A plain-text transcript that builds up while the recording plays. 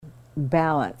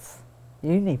balance.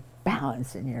 You need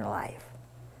balance in your life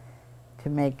to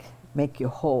make you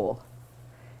whole,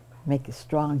 make a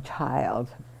strong child,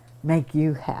 make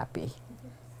you happy,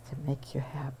 to make you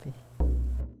happy.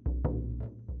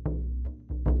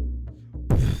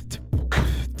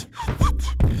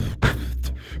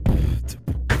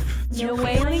 New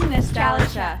Whaling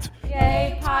Nostalgia.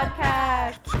 Yay,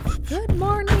 podcast. Good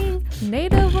morning,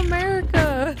 Native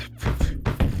America.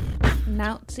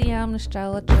 S'Klallam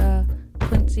Nostalgia.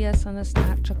 Quincy's and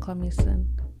S'Klallam.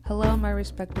 Hello, my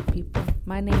respected people.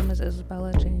 My name is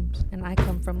Isabella James, and I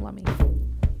come from Lummi.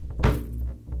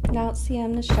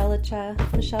 S'Klallam Nostalgia.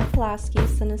 Michelle Pulaski,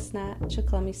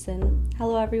 S'Klallam.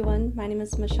 Hello, everyone. My name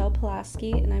is Michelle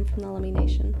Pulaski, and I'm from the Lummi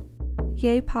Nation.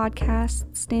 Yay Podcast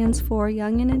stands for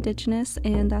Young and Indigenous,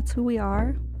 and that's who we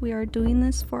are. We are doing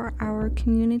this for our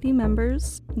community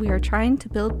members. We are trying to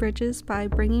build bridges by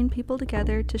bringing people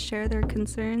together to share their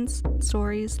concerns,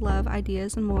 stories, love,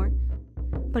 ideas, and more.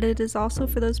 But it is also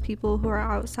for those people who are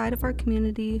outside of our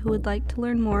community who would like to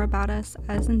learn more about us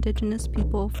as Indigenous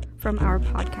people from our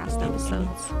podcast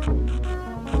episodes.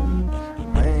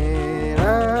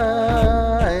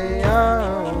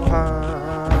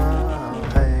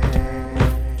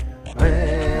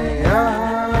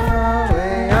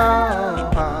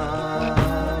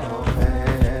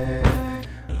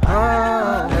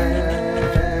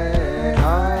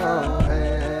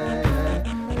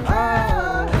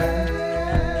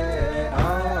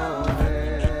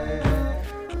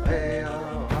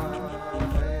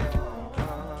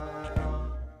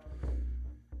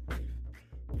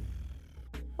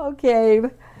 Okay,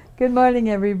 good morning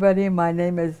everybody. My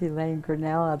name is Elaine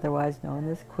Grinnell, otherwise known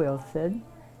as Quilted.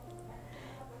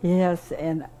 Yes,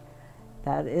 and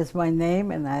that is my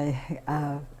name, and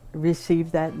I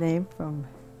received that name from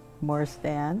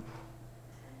Morstan.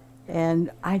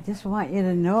 And I just want you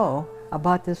to know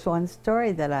about this one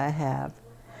story that I have.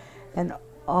 And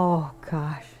oh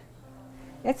gosh,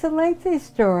 it's a lengthy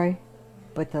story,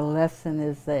 but the lesson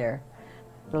is there.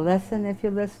 The lesson, if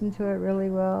you listen to it really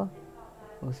well,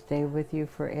 will stay with you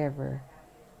forever,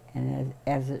 and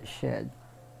as it should.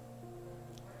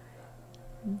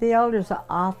 The elders are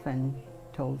often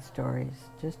told stories,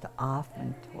 just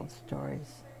often told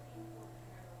stories.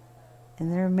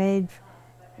 And they're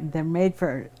made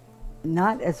for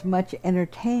not as much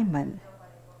entertainment,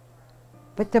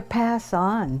 but to pass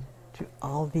on to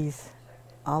all the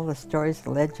stories,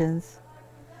 legends.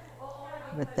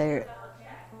 But the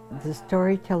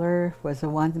storyteller was the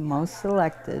one most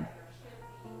selected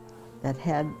that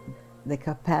had the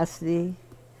capacity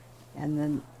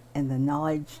and the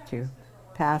knowledge to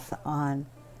pass on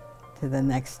to the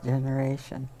next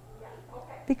generation.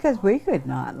 Because we could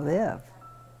not live.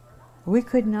 We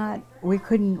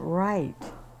couldn't write.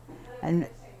 And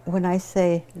when I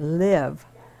say live,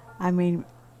 I mean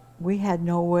we had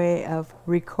no way of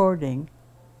recording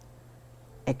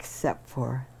except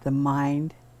for the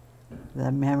mind,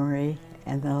 the memory,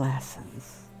 and the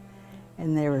lessons.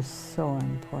 And they were so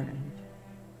important.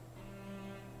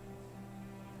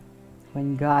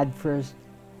 When God first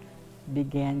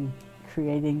began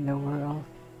creating the world,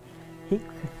 He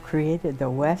created the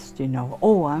West, you know.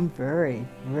 Oh, I'm very,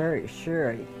 very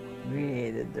sure He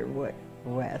created the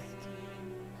West.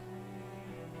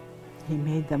 He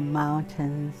made the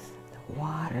mountains, the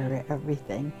water,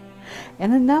 everything,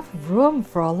 and enough room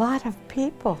for a lot of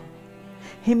people.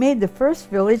 He made the first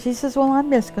village. He says, well, I'm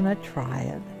just going to try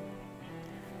it.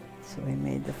 So He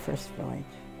made the first village.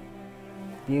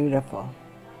 Beautiful.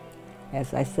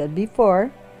 As I said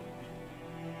before,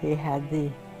 He had the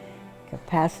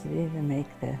capacity to make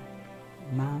the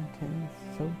mountains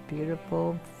so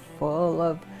beautiful, full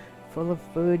of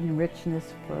food and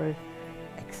richness for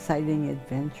exciting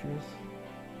adventures.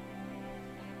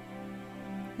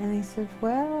 And He said,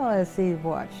 well, as He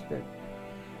watched it,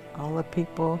 all the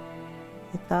people,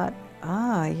 He thought,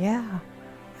 yeah,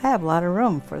 I have a lot of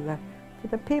room for the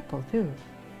people too.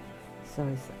 So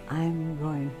He said, I'm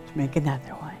going to make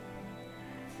another one.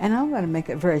 And I'm going to make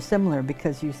it very similar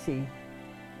because you see,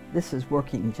 this is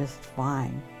working just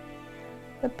fine.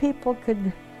 The people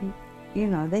could,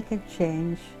 they could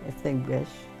change if they wish,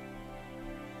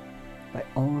 but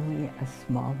only a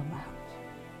small amount.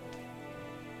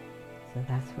 So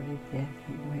that's what He did.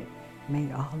 He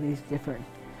made all these different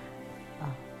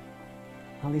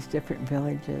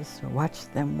villages,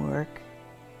 watched them work.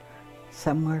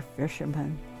 Some were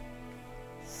fishermen,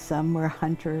 some were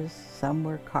hunters, some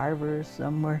were carvers,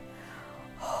 some were,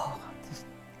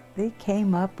 they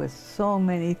came up with so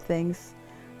many things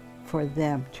for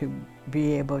them to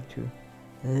be able to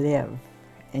live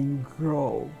and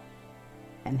grow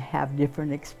and have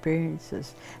different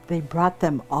experiences. They brought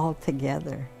them all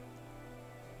together.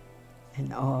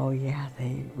 And oh yeah,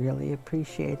 they really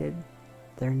appreciated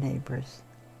their neighbors.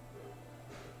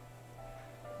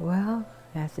 Well,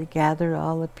 as they gathered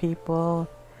all the people,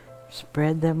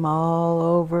 spread them all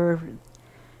over,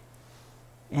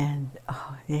 and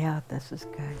oh yeah, this is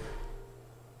good.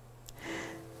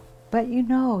 But you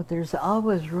know, there's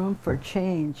always room for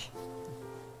change.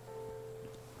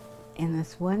 And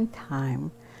this one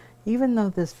time, even though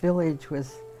this village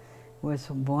was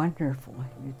wonderful,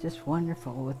 it was just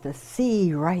wonderful, with the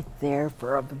sea right there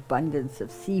for an abundance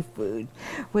of seafood,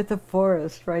 with the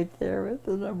forest right there with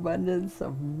an abundance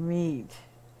of meat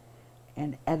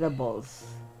and edibles.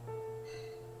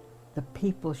 The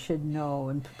people should know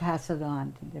and pass it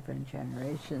on to different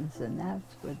generations, and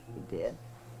that's what he did.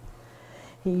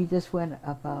 He just went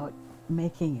about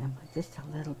making them just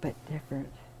a little bit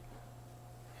different.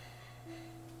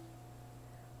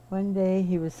 One day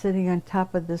he was sitting on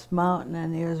top of this mountain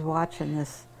and he was watching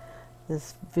this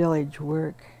village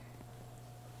work.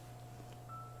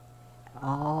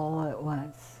 All at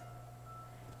once,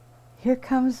 here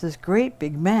comes this great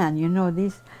big man. You know,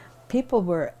 these people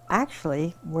were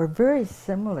very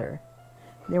similar.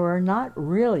 They were not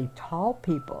really tall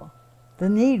people. The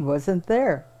need wasn't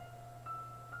there.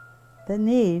 The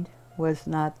need was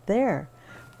not there.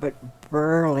 But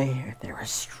burly, they were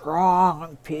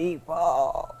strong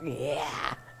people,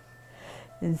 yeah.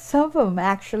 And some of them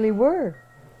actually were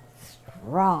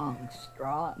strong.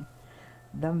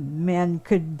 The men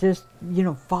could just, you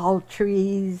know, fall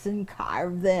trees and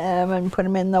carve them and put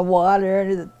them in the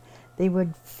water. They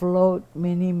would float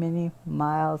many, many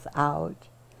miles out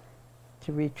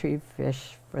to retrieve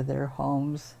fish for their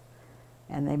homes.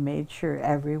 And they made sure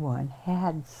everyone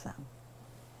had some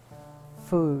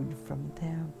food from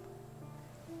them.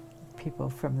 People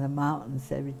from the mountains,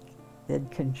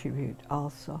 they'd contribute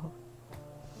also.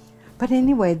 But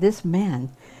anyway, this man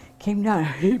came down.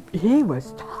 He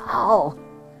was tall.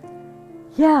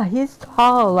 Yeah, he's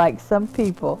tall like some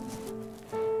people.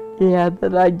 Yeah,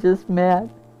 that I just met.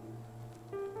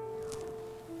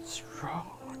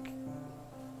 Strong.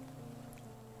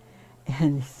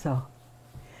 And so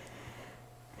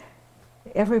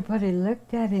everybody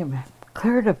looked at him,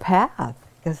 cleared a path,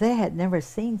 because they had never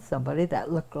seen somebody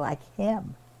that looked like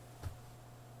him.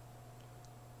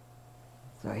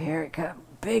 So here it comes,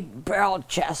 big barrel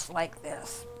chest like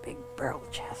this, big barrel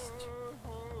chest.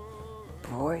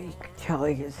 Boy, you could tell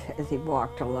as he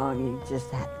walked along, he just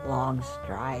had long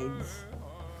strides.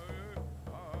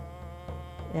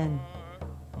 And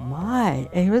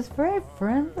he was very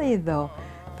friendly though,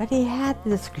 but he had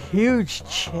this huge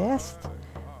chest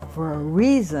for a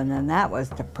reason, and that was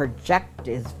to project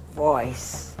his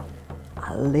voice.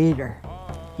 A leader.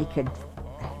 He could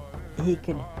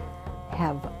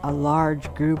have a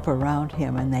large group around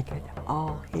him and they could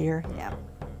all hear him.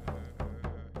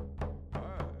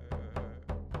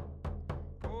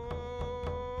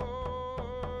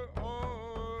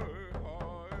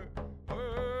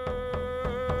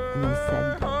 And he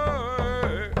said,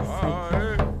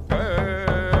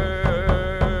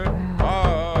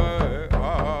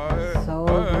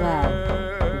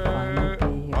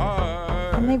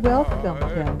 welcomed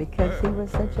him because he was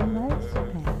such a nice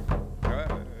man.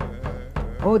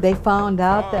 Oh, they found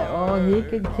out that, he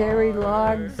could carry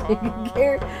logs,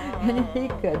 and he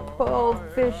could pull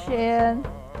fish in,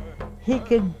 he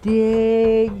could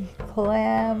dig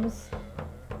clams.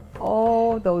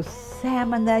 Oh, those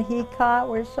salmon that he caught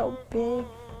were so big.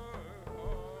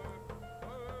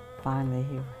 Finally,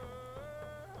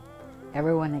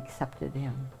 everyone accepted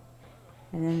him.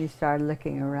 And then he started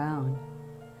looking around.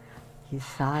 He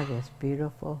saw this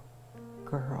beautiful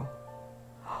girl.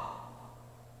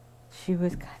 She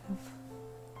was kind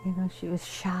of, she was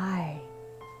shy.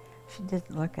 She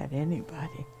didn't look at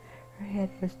anybody. Her head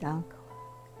was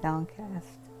downcast.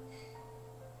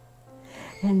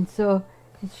 And so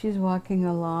she's walking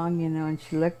along, and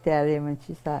she looked at him and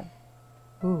she thought,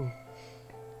 ooh,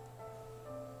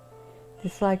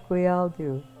 just like we all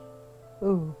do,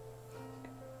 ooh.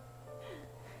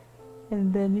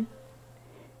 And then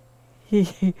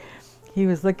he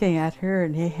was looking at her,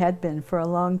 and he had been for a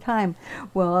long time.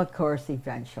 Well, of course,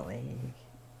 eventually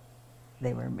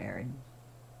they were married.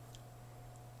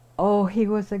 Oh, he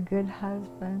was a good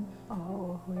husband.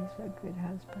 Oh, he's a good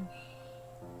husband.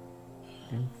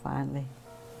 And finally,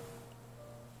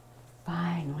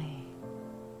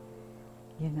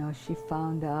 she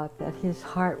found out that his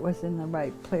heart was in the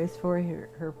right place for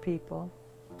her people.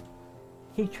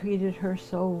 He treated her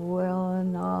so well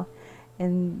and all,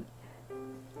 and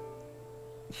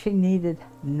she needed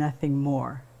nothing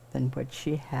more than what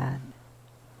she had.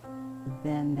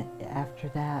 then after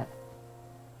that,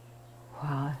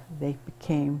 wow, they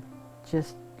became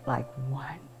just like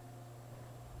one.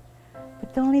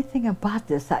 But the only thing about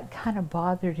this that kind of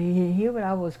bothered, he would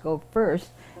always go first,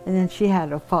 and then she had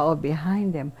to follow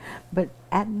behind him. But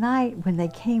at night, when they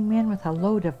came in with a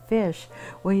load of fish,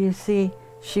 well, you see,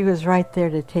 she was right there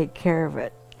to take care of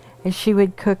it, and she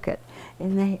would cook it.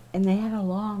 And they had a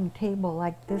long table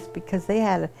like this because they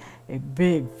had a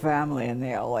big family and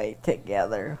they all ate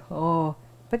together. Oh,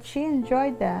 but she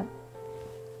enjoyed that.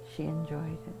 She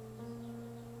enjoyed it.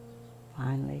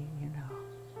 Finally, you know.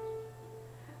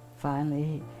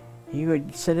 Finally, he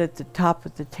would sit at the top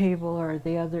of the table or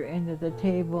the other end of the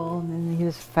table, and then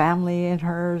his family and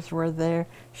hers were there.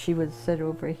 She would sit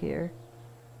over here.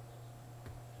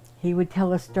 He would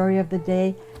tell a story of the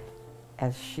day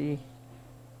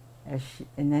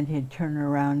and then he'd turn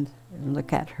around and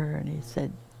look at her and he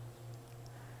said,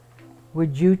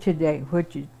 what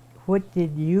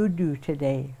did you do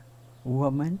today,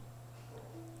 woman?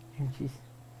 And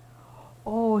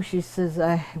she says,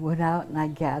 I went out and I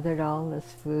gathered all this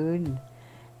food,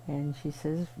 and she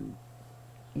says,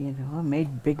 you know, I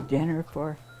made big dinner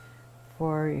for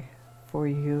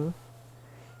you.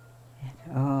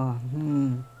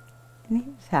 And and he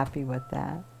was happy with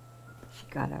that. She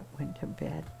got up, went to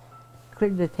bed.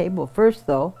 Cleared the table first,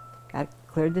 though.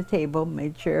 Cleared the table,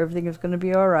 made sure everything was going to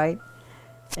be all right,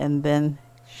 and then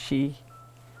she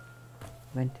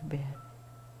went to bed.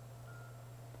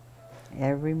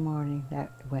 Every morning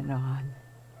that went on.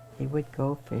 He would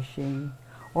go fishing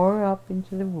or up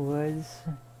into the woods.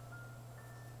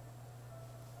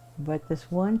 But this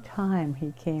one time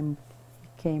he came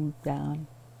down,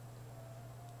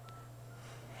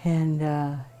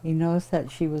 and he noticed that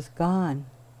she was gone.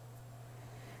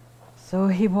 So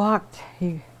he walked.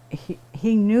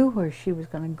 He knew where she was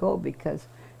going to go because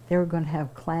they were going to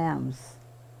have clams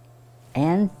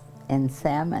and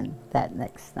salmon that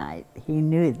next night. He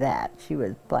knew that. She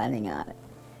was planning on it.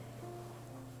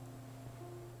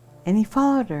 And he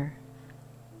followed her.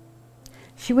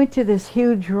 She went to this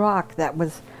huge rock that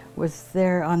was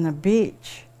there on the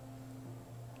beach.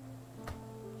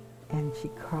 And she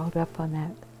crawled up on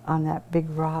that big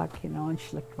rock, you know, and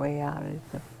she looked way out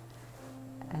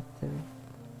at the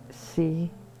sea.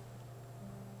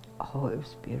 Oh, it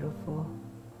was beautiful.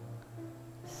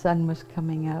 Sun was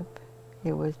coming up.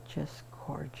 It was just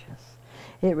gorgeous.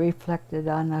 It reflected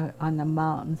on the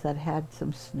mountains that had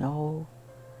some snow.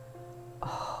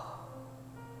 Oh.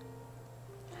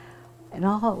 And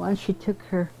all at once she took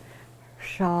her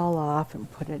shawl off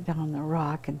and put it down the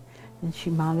rock, and then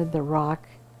she mounted the rock,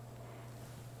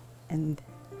 and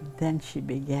then she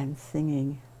began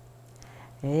singing.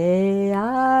 Hey,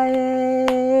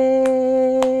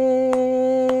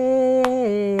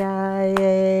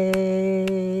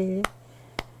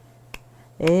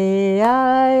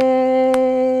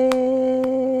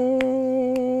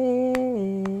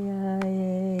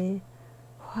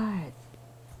 what?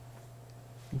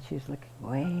 And she was looking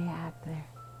way out there.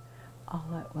 All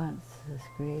at once, this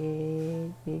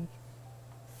great big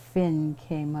fin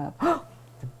came up.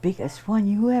 The biggest one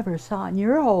you ever saw in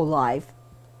your whole life.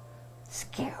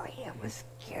 Scary, it was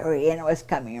scary, and it was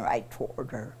coming right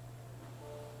toward her.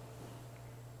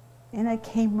 And it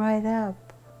came right up.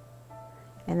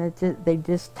 And they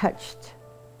just touched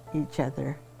each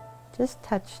other. Just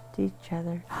touched each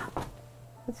other.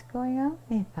 What's going on,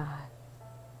 he thought?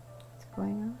 What's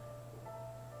going on?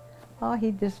 Oh,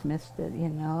 he dismissed it, you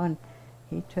know, and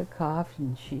he took off,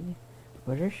 and she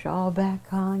put her shawl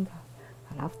back on,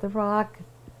 got off the rock.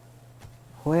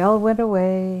 Whale went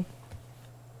away.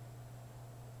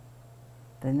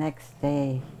 The next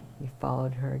day, he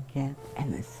followed her again,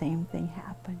 and the same thing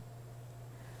happened.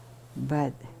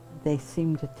 But they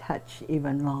seemed to touch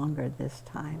even longer this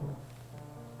time.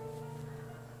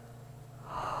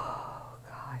 Oh,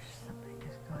 gosh, something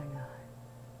is going on.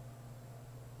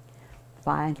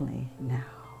 Finally, now,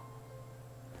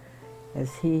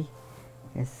 as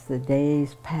the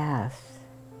days passed,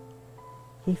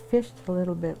 he fished a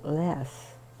little bit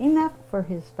less. Enough for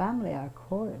his family, of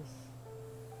course.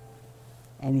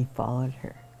 And he followed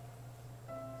her.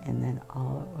 And then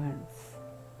all at once,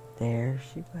 there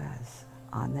she was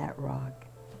on that rock.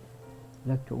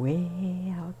 Looked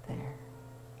way out there.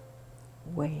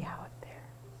 Way out there.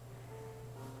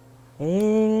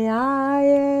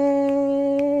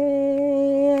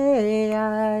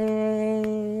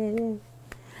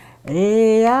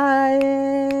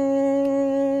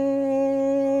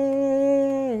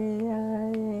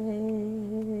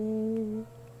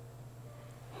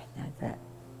 And that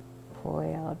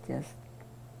whale just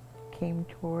came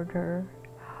toward her.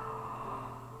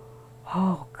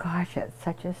 oh gosh, at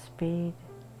such a speed.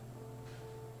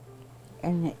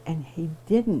 And he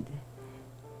didn't.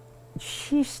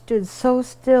 She stood so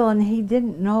still, and he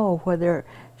didn't know whether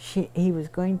she was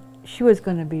going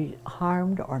to be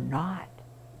harmed or not.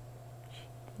 She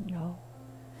didn't know.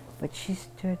 But she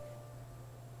stood,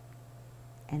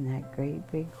 and that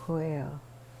great big whale,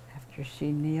 after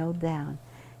she kneeled down,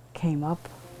 came up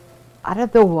out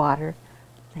of the water,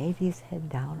 laid his head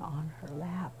down on her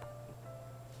lap.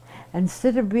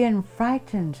 Instead of being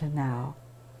frightened now,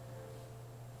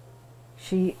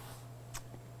 she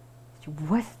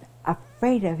wasn't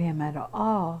afraid of him at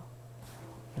all.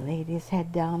 He laid his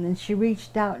head down, and she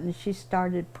reached out and she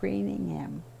started preening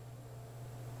him.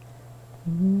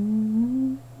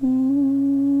 And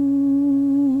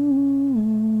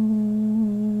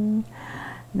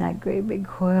that great big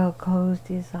whale closed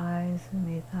his eyes, and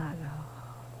he thought, oh,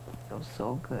 it feels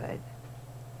so good.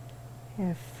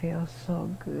 It feels so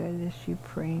good as she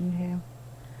preened him.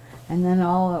 And then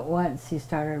all at once he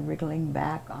started wriggling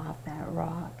back off that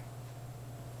rock.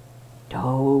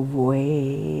 Dove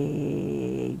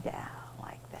way down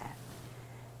like that.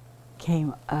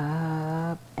 Came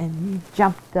up and he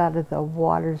jumped out of the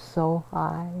water so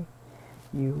high.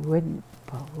 You wouldn't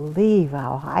believe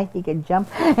how high he could jump.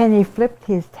 And he flipped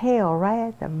his tail right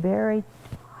at the very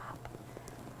top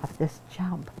of this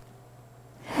jump.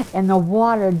 And the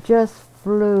water just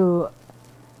flew.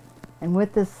 And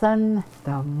with the sun,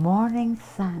 the morning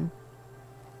sun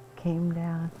came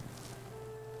down,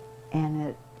 and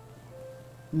it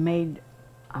made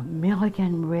a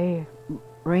million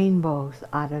rainbows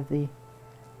out of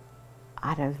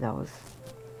those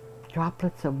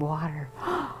droplets of water.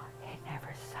 He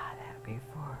never saw that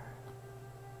before.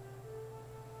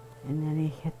 And then he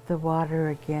hit the water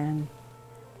again,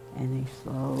 and he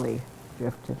slowly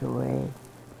drifted away.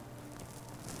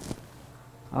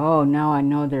 Oh, now I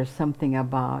know there's something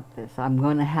about this. I'm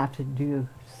going to have to do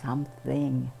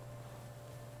something.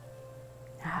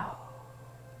 Now,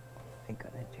 what am I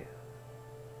going to do?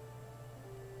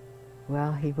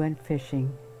 Well, he went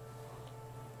fishing.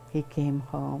 He came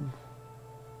home.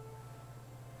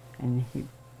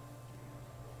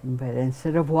 But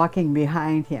instead of walking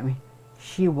behind him,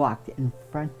 she walked in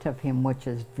front of him, which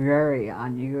is very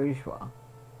unusual.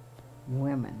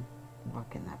 Women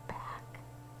walk in the back.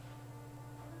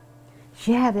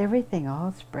 She had everything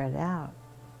all spread out.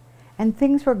 And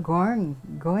things were going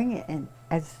in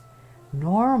as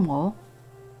normal.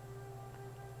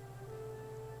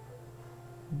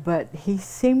 But he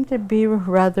seemed to be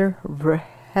rather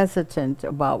hesitant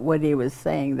about what he was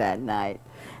saying that night.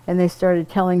 And they started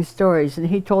telling stories. And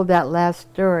he told that last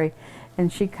story.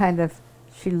 And she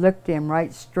looked him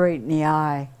right straight in the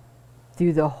eye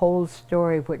through the whole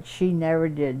story, which she never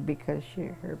did because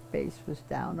her face was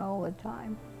down all the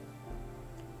time.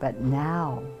 But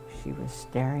now she was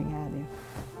staring at him.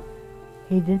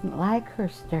 He didn't like her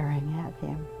staring at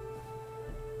him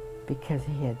because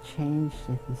he had changed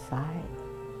inside.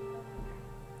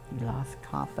 He lost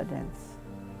confidence.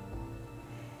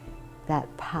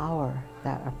 That power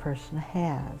that a person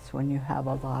has when you have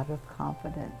a lot of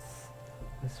confidence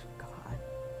was gone.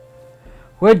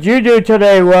 What'd you do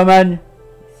today, woman?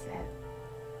 He said.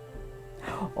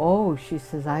 Oh, she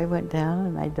says, I went down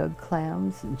and I dug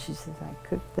clams, and she says, I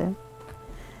cooked them.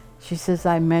 She says,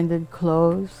 I mended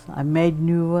clothes, I made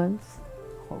new ones.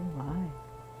 Oh my.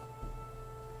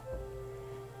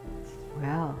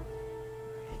 Well,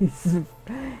 he said,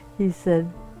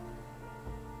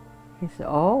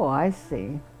 oh, I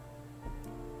see.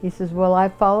 He says, well, I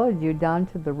followed you down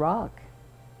to the rock,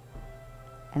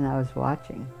 and I was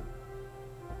watching,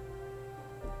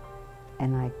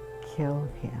 and I killed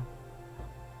him.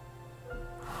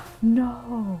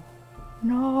 No,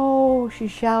 no, she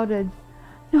shouted.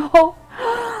 No.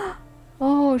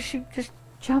 Oh, she just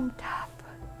jumped up.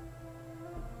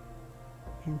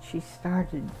 And she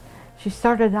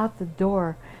started out the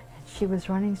door, and she was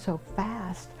running so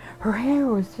fast. Her hair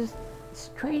was just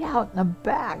straight out in the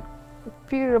back. The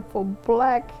beautiful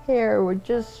black hair was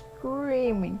just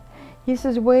screaming. He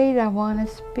says, wait, I want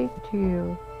to speak to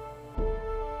you.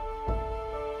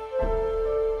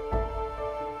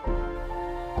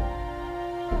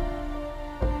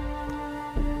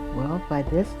 Well, by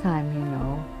this time, you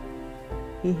know,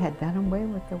 he had done away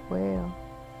with the whale.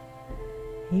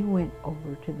 He went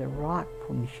over to the rock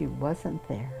when she wasn't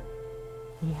there.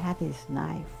 He had his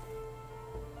knife.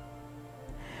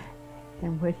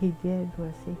 And what he did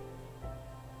was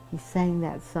he sang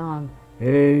that song,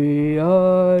 hey,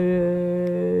 hey,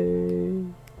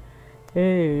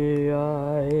 hey,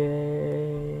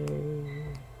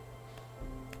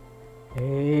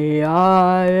 hey,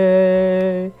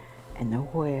 hey, and the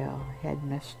whale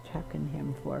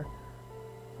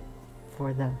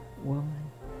for the woman,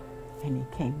 and he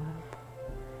came up.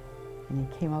 And he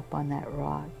came up on that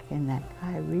rock, and that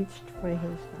guy reached for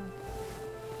his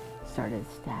started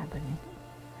stabbing him.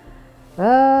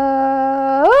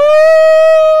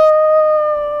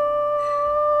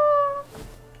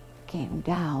 Came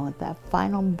down with that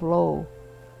final blow.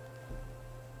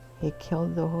 He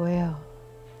killed the whale.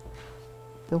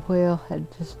 The whale had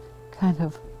just kind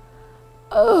of,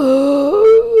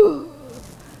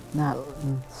 that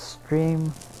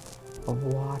stream of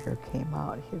water came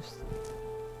out his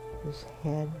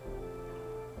head.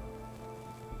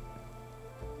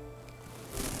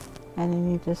 And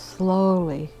then he just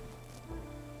slowly,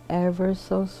 ever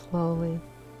so slowly,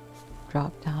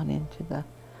 dropped down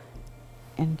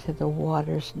into the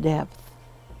water's depth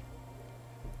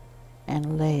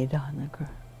and laid on the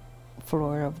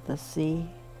floor of the sea.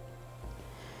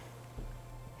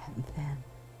 And then,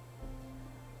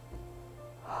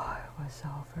 it was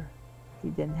over. He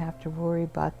didn't have to worry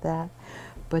about that,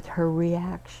 but her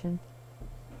reaction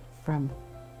from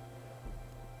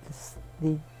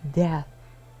the death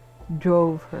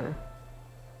drove her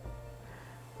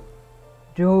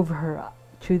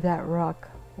to that rock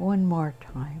one more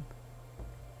time.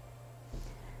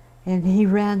 And he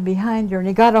ran behind her, and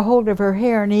he got a hold of her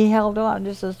hair, and he held on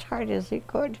just as hard as he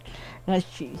could. And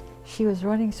she was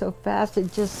running so fast,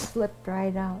 it just slipped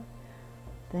right out.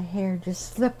 The hair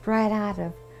just slipped right out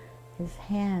of his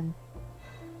hand.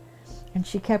 And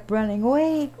she kept running,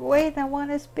 wait, I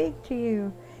want to speak to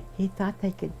you. He thought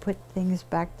they could put things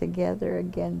back together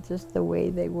again, just the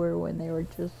way they were when they were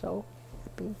just so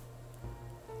happy.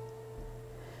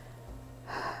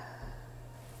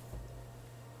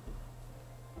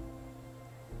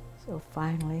 So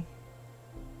finally,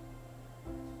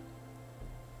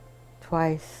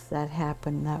 twice that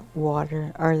happened, that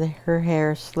water, or her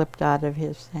hair slipped out of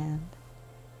his hand.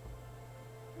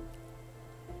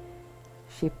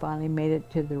 She finally made it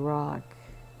to the rock.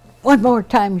 One more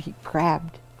time she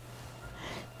grabbed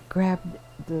her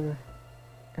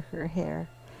hair,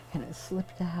 and it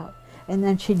slipped out. And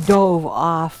then she dove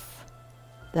off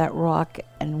that rock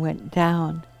and went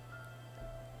down.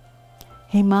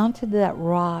 He mounted that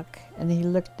rock, and he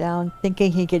looked down,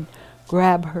 thinking he could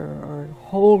grab her or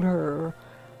hold her or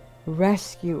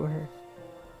rescue her.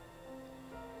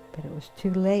 But it was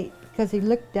too late, because he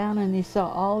looked down and he saw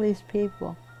all these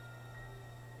people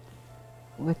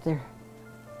with their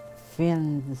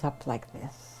fins up like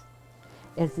this,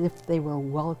 as if they were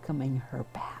welcoming her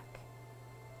back.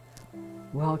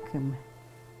 Welcome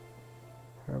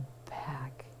her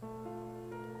back.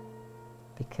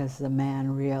 Because the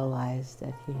man realized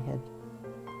that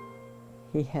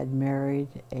he had married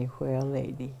a whale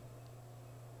lady,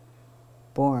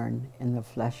 born in the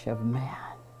flesh of man.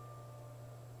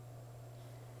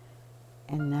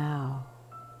 And now,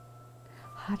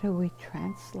 how do we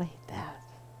translate that?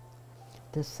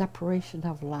 The separation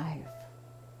of life.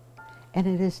 And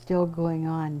it is still going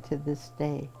on to this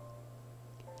day.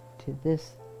 To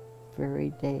this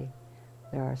very day,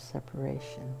 there are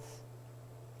separations.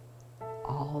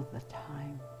 All the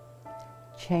time.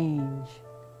 Change,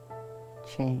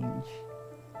 change,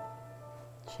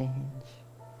 change.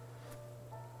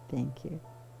 Thank you.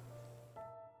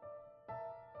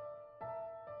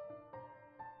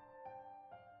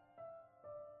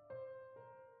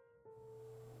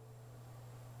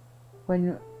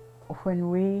 When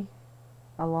we,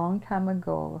 a long time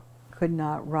ago, could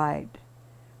not write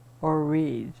or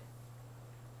read,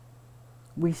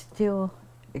 we still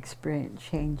experience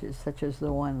changes such as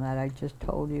the one that I just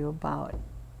told you about.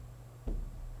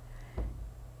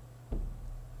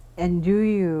 And do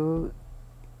you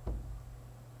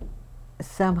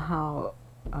somehow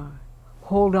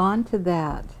hold on to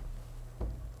that?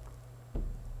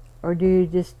 Or do you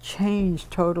just change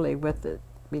totally with it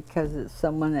because it's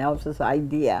someone else's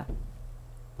idea?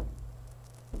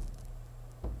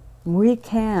 We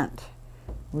can't.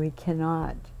 We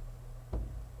cannot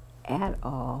at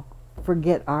all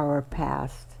forget our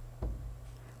past,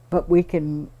 but we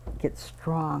can get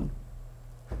stronger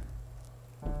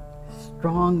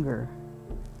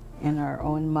in our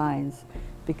own minds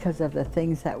because of the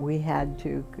things that we had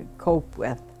to cope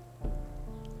with,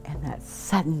 and that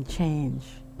sudden change,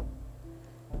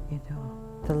 you know,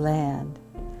 the land,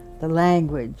 the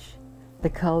language, the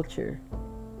culture,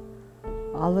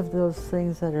 all of those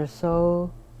things that are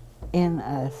so in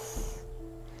us.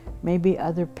 Maybe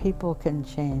other people can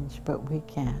change, but we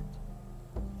can't.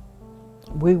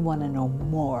 We want to know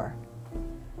more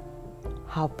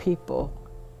how people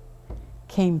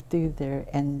came through there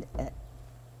and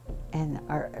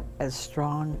are as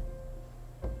strong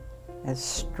as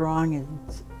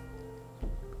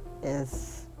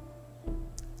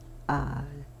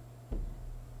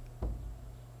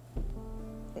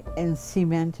and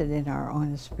cemented in our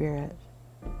own spirit.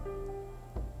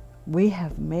 We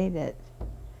have made it,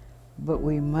 but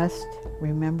we must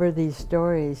remember these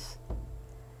stories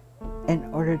in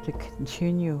order to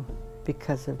continue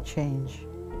because of change.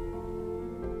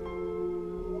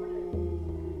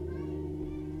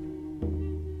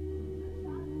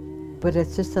 But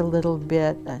it's just a little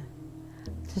bit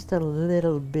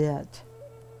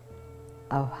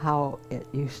of how it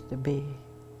used to be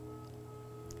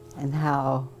and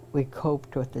how we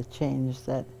coped with the change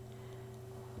that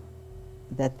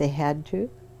they had to,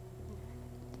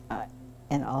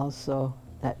 and also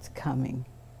that's coming.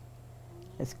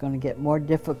 It's going to get more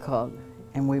difficult,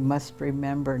 and we must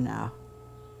remember now.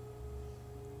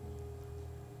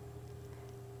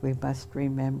 We must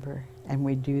remember, and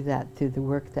we do that through the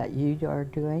work that you are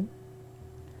doing,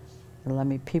 the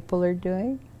Lummi people are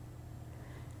doing,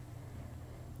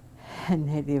 and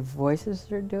Native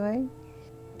Voices are doing,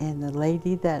 and the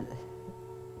lady that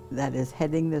is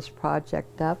heading this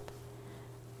project up,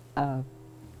 I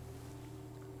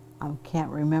can't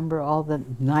remember all the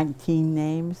 19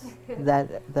 names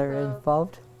that are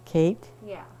involved. Kate?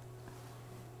 Yeah.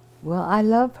 Well, I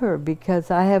love her because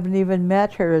I haven't even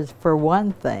met her as for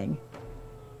one thing,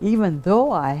 even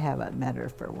though I haven't met her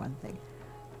for one thing.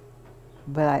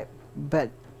 But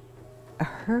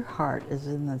her heart is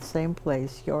in the same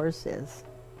place yours is.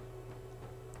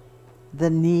 The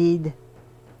need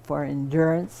for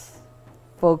endurance,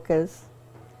 focus,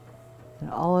 and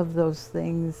all of those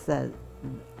things that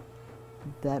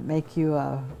make you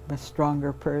a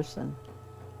stronger person.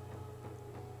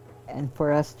 And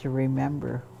for us to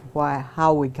remember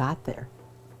how we got there,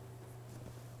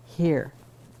 here.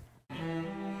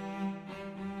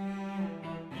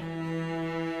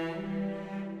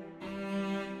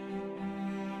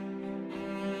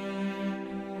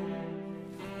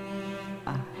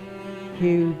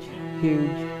 Huge,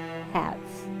 huge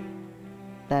hats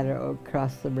that are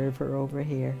across the river over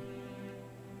here.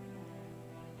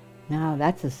 Now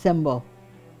that's a symbol.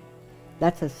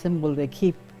 That's a symbol to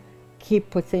keep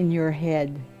within your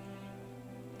head,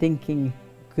 thinking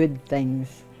good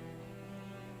things,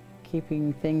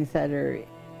 keeping things that are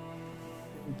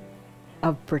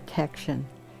of protection.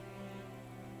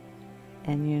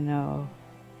 And you know,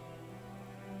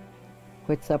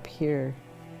 what's up here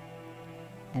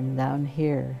and down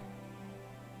here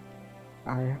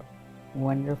are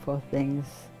wonderful things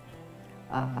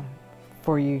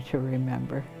for you to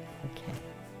remember. Okay.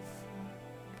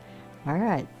 All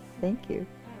right. Thank you.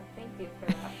 Oh, thank you for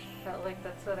that. I felt like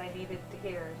that's what I needed to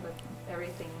hear with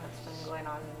everything that's been going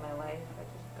on in my life. I've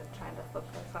just been trying to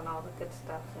focus on all the good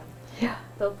stuff and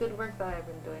the good work that I've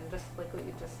been doing, just like what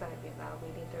you just said, you know, we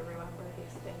need to remember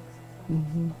these things. So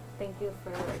thank you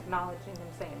for acknowledging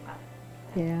and saying that.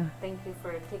 Yeah. Thank you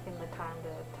for taking the time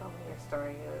to tell me your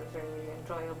story. It was really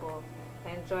enjoyable.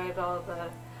 I enjoyed all the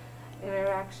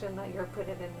interaction that you're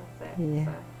putting in with it. Yeah.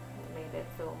 So it made it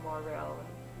feel more real.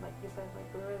 And like you said,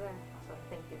 like we were there. So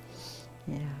thank you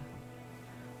for that. Yeah.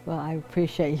 Well, I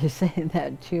appreciate you saying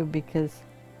that too, because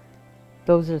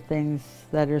those are things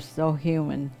that are so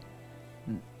human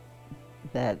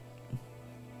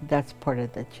that's part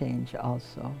of the change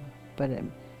also. But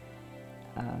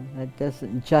that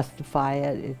doesn't justify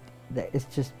it. It's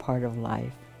just part of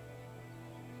life.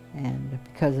 And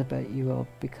because of it, you will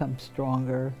become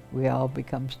stronger. We all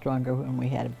become stronger when we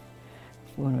have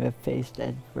faced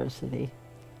adversity.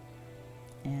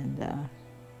 And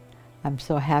I'm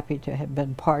so happy to have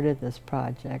been part of this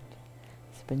project.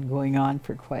 It's been going on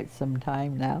for quite some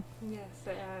time now. Yes,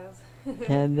 it has.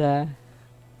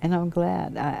 And I'm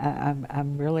glad.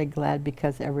 I'm really glad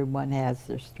because everyone has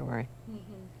their story.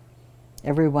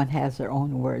 Everyone has their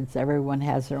own words. Everyone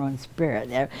has their own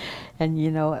spirit. And you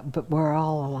know, but we're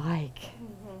all alike.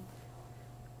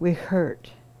 We hurt.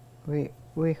 We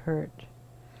hurt.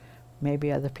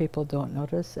 Maybe other people don't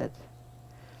notice it.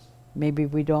 Maybe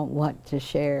we don't want to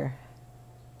share.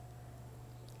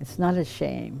 It's not a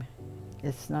shame.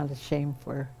 It's not a shame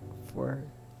for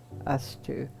us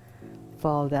to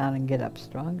fall down and get up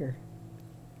stronger.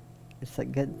 It's a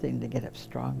good thing to get up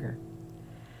stronger.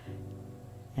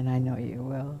 And I know you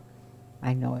will.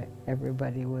 I know it.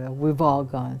 Everybody will. We've all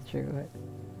gone through it.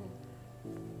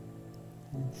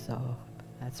 And so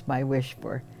that's my wish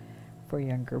for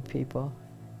younger people.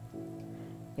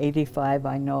 85,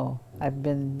 I know. I've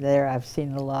been there. I've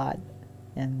seen a lot.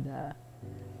 And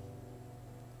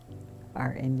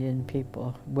our Indian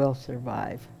people will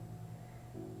survive.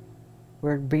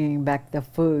 We're bringing back the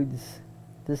foods,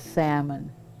 the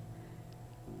salmon,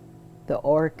 the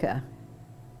orca.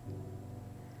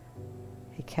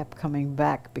 kept coming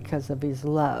back because of his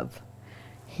love.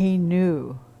 He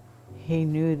knew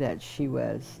that she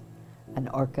was an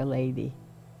orca lady,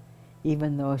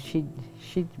 even though she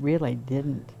really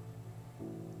didn't.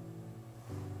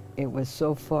 It was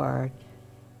so far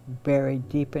buried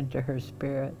deep into her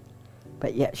spirit,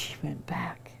 but yet she went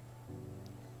back.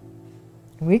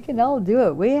 We can all do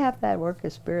it. We have that work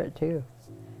of spirit too.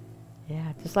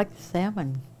 Yeah, just like the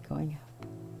salmon going up.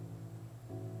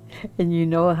 And you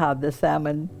know how the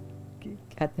salmon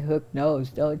got the hooked nose,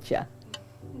 don't you?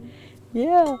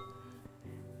 Yeah.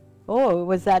 Oh, it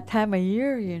was that time of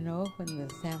year, you know, when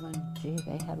the salmon, gee,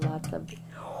 they had lot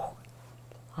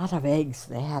of eggs.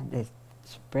 They had to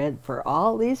spread for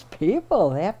all these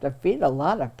people. They have to feed a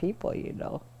lot of people, you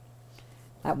know.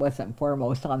 That wasn't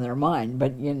foremost on their mind,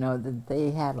 but you know that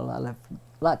they had a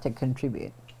lot to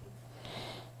contribute.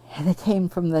 And they came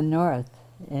from the north,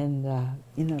 and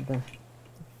you know,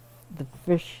 the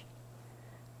fish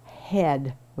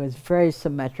head was very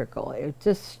symmetrical. It was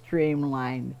just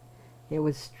streamlined. It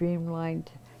was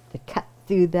streamlined to cut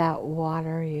through that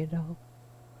water, you know.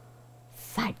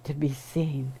 Sight to be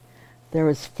seen. There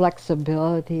was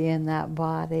flexibility in that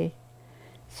body,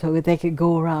 so they could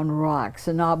go around rocks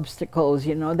and obstacles,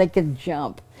 you know. They could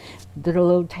jump. Their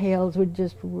little tails would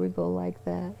just wiggle like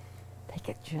that. They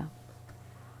could jump.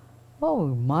 Oh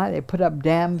my, they put up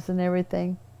dams and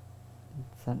everything.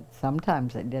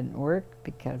 Sometimes they didn't work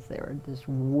because they were just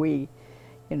way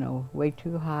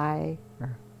too high,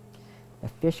 or the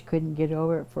fish couldn't get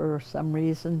over it for some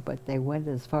reason, but they went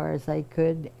as far as they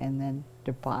could and then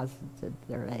deposited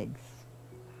their eggs.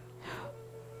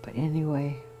 But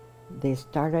anyway, they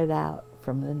started out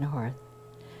from the north,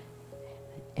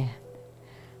 and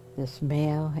this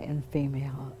male and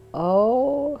female,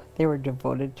 oh, they were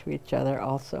devoted to each other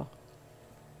also.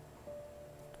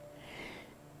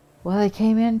 Well, they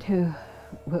came into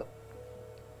the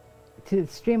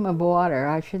stream of water.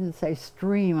 I shouldn't say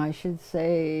stream, I should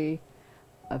say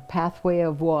a pathway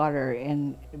of water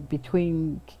in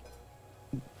between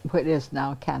what is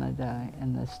now Canada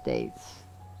and the States,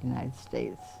 United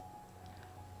States.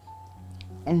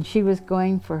 And she was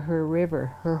going for her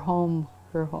river, her home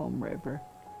river.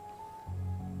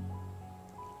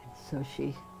 And so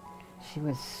she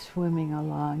was swimming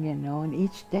along, you know, and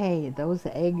each day those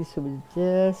eggs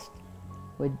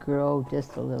would grow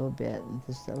just a little bit and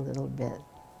just a little bit.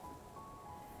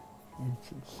 And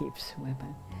she'd keep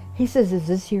swimming. He says, "Is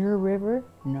this your river?"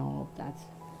 "No,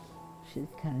 she'd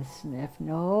kind of sniff.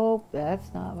 "No,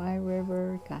 that's not my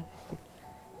river.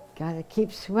 Gotta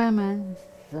keep swimming."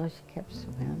 So she kept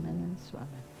swimming and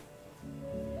swimming.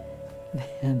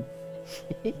 Then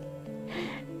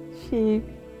she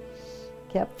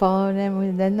kept following him.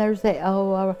 And then there's the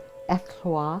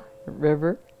S'Klallam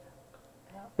River.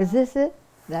 Is this it?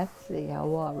 That's the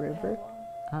S'Klallam River.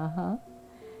 Uh-huh.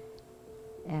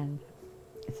 And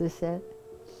is this it?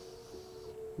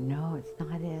 "No, it's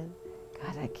not it.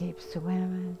 Gotta keep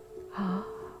swimming."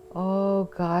 Oh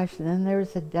gosh, and then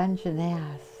there's the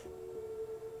Dungeness.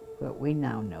 What we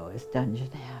now know as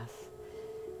Dungeness.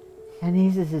 And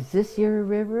he says, "Is this your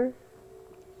river?"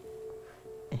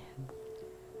 And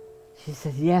she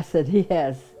says, "Yes, it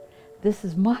is. This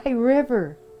is my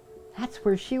river. That's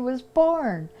where she was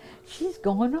born. She's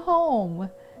going home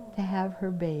to have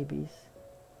her babies."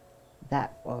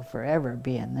 That will forever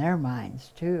be in their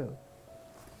minds too.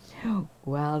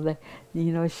 Well,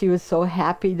 you know, she was so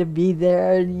happy to be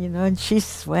there, and, you know, and she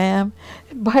swam.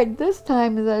 And by this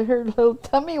time, that her little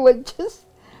tummy was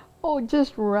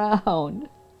just round.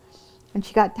 And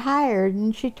she got tired,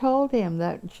 and she told him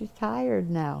that she's tired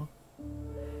now.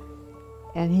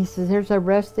 And he says, "There's a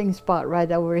resting spot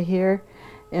right over here,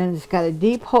 and it's got a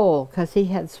deep hole," because he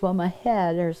had swum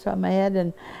ahead,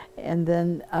 and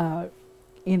then,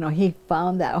 you know, he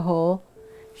found that hole.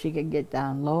 She could get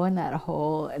down low in that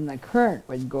hole, and the current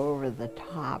would go over the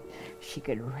top. She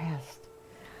could rest.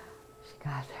 She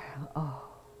got there. Oh.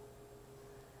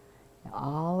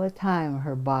 All the time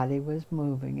her body was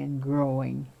moving and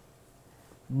growing.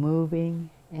 Moving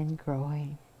and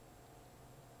growing.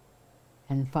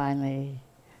 And finally,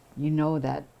 you know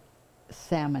that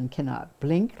salmon cannot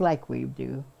blink like we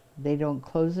do. They don't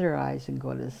close their eyes and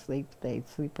go to sleep. They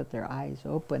sleep with their eyes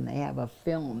open. They have a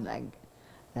film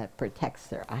that protects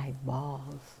their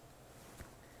eyeballs.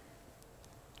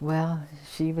 Well,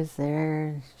 she was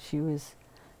there. She was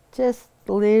just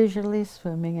leisurely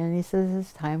swimming, and he says,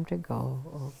 "It's time to go."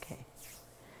 Okay.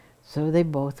 So they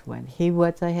both went. He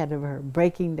was ahead of her,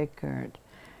 breaking the current,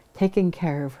 taking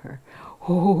care of her.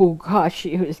 Oh gosh,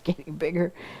 she was getting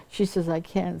bigger. She says, "I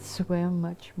can't swim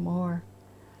much more.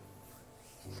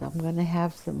 So I'm going to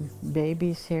have some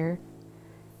babies here.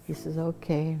 He says,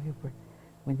 okay.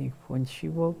 When she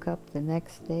woke up the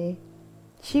next day,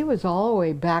 she was all the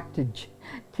way back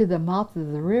to the mouth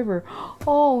of the river.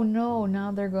 Oh no,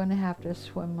 now they're going to have to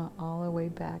swim all the way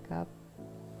back up.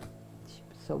 She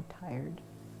was so tired.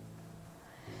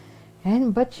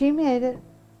 But she made it,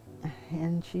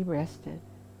 and she rested,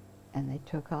 and they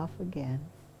took off again.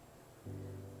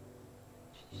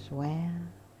 She swam,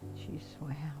 she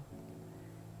swam.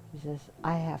 He says,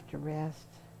 I have to rest.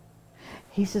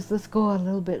 He says, let's go a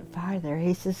little bit farther.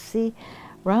 He says, see,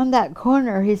 around that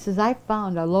corner, he says, I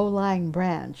found a low-lying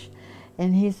branch.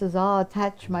 And he says, I'll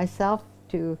attach myself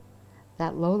to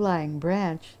that low-lying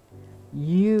branch.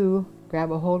 You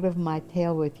grab a hold of my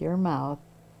tail with your mouth,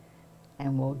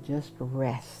 and we'll just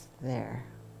rest there.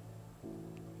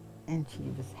 And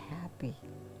she was happy.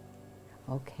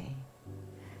 Okay.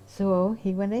 So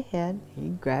he went ahead, he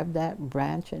grabbed that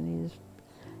branch in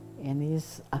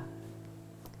his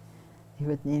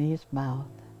mouth.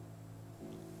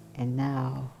 And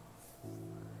now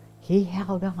he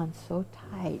held on so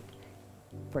tight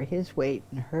for his weight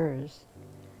and hers.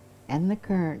 And the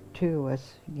current too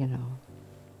was,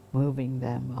 moving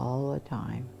them all the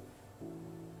time.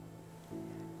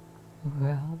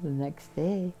 Well, the next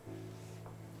day,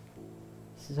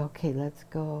 he says, okay, let's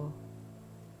go.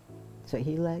 So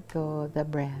he let go of the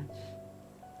branch.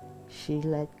 She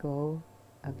let go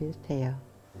of his tail.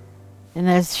 And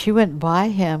as she went by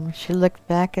him, she looked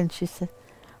back and she said,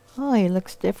 oh, he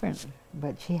looks different.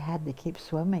 But she had to keep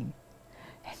swimming.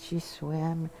 And she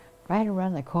swam. Right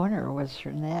around the corner was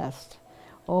her nest.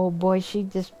 Oh boy, she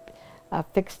just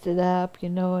fixed it up,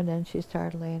 and then she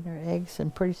started laying her eggs,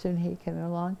 and pretty soon he came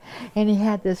along. And he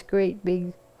had this great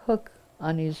big hook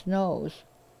on his nose.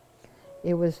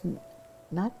 It was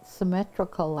not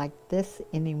symmetrical like this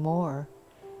anymore.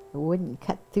 It wouldn't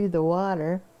cut through the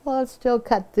water. Well, it still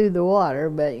cut through the water,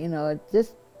 but it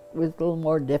just was a little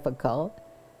more difficult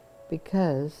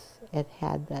because it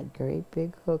had that great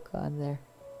big hook on there,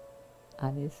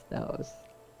 on his nose.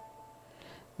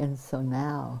 And so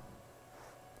now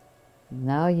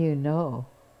you know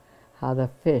how the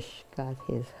fish got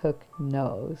his hooked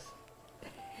nose.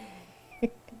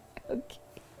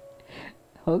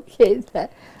 Okay,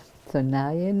 so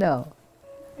now you know.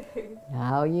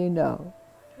 Now you know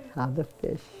how the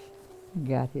fish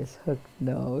got his hooked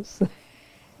nose.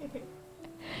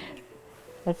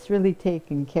 That's really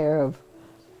taken care of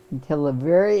until the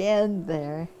very end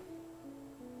there.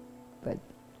 But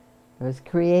it was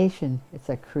creation. It's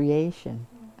a creation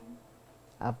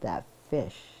of that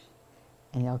fish.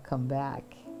 And he'll come back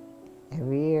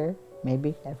every year,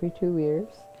 maybe every 2 years.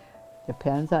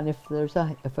 Depends on if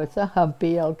it's a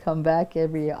humpy, I'll come back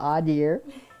every odd year.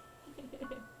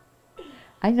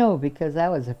 I know, because I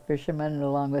was a fisherman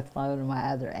along with one of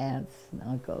my other aunts and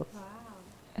uncles.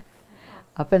 Wow.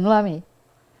 Up in Lummi.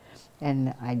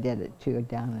 And I did it too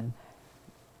down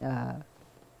in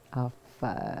off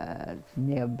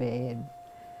Neil Bay and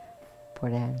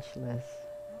Port Angeles.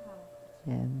 Wow.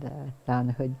 And down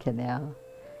the Hood Canal,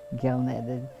 gill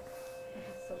netted.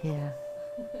 So yeah.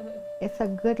 It's a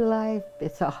good life.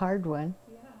 It's a hard one.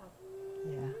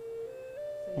 Yeah.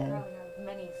 Yeah. So you probably have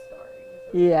many stories.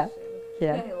 Yeah.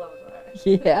 Yeah. I love that.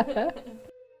 Yeah.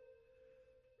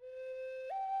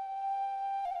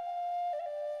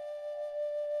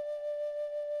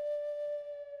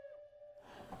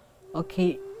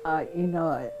 Okay,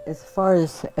 as far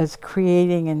as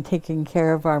creating and taking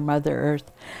care of our Mother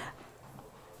Earth,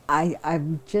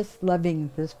 I'm just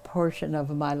loving this portion of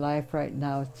my life right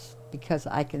now. It's because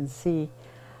I can see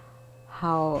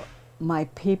how my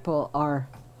people are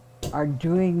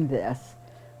doing this.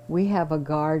 We have a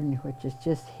garden which is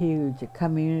just huge, a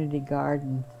community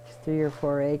garden, 3 or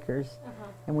 4 acres,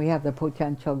 and we have the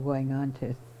potential going on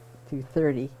to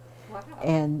 30. Wow.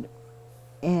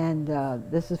 And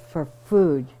this is for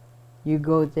food. You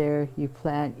go there, you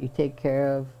plant, you take care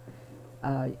of,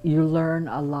 you learn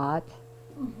a lot.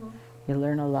 Mm-hmm. You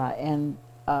learn a lot and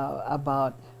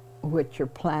about what you're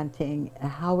planting,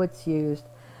 how it's used,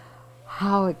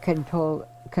 how it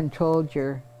controlled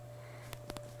your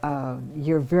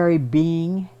very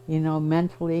being,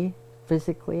 mentally,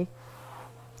 physically,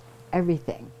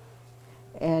 everything.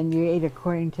 And you ate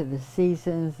according to the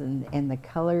seasons and the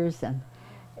colors, and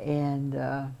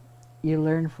you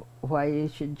learn why you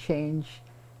should change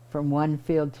from one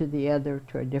field to the other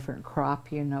to a different crop,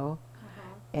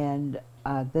 and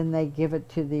then they give it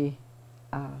to the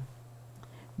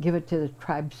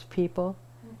tribes people,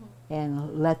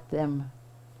 and let them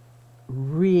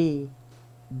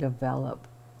redevelop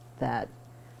that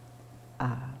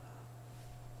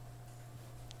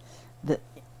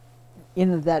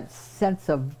that sense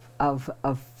of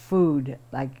of food,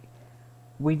 like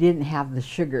we didn't have the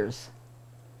sugars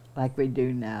like we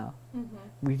do now.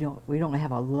 Mm-hmm. We don't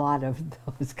have a lot of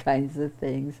those kinds of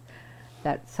things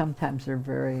that sometimes are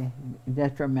very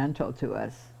detrimental to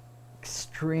us,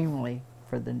 extremely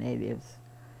for the natives.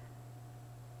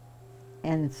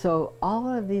 And so all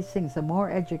of these things, the more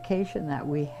education that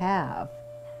we have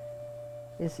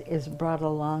is brought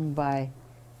along by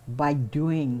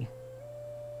doing,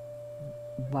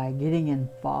 by getting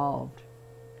involved.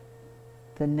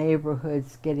 The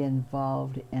neighborhoods get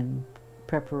involved in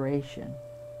preparation,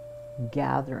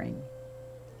 gathering,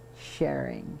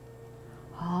 sharing,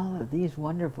 all of these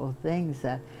wonderful things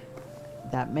that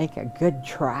make a good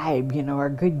tribe, you know, or a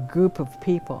good group of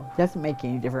people. It doesn't make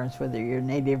any difference whether you're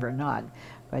native or not,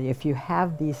 but if you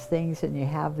have these things and you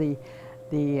have these,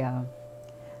 you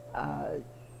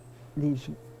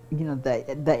know,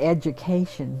 the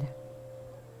education,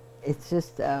 it's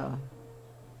just, and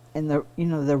the, you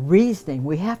know, the reasoning.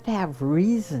 We have to have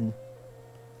reason,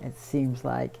 it seems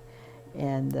like,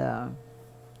 and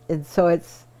so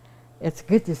it's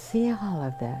good to see all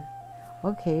of that.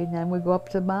 Okay, then we go up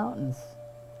to the mountains,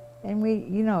 and we,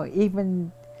 you know,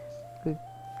 even we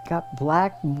got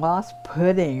black moss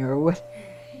pudding or what.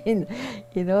 You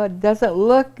know, it doesn't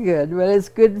look good, but it's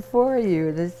good for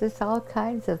you. There's just all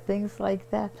kinds of things like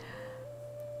that,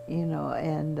 you know,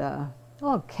 and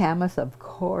camas, of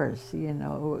course, you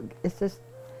know. It's just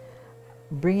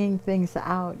bringing things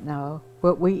out now.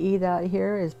 What we eat out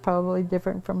here is probably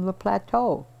different from the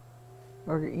plateau,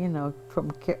 or, you know,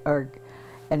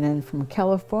 and then from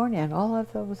California and all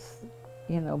of those,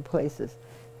 you know, places.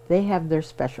 They have their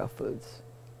special foods,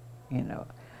 you know.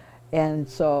 And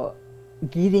so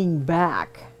getting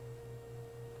back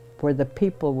where the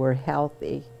people were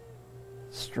healthy,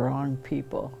 strong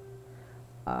people,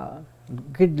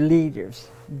 good leaders,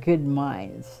 good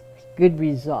minds, good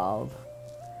resolve,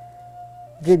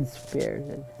 good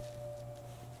spirited.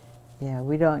 Yeah,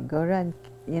 we don't go around,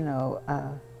 you know,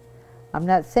 I'm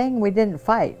not saying we didn't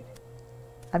fight.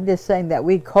 I'm just saying that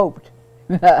we coped.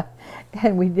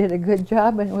 And we did a good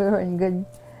job, and we were in good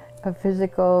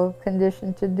physical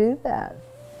condition to do that.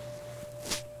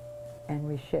 And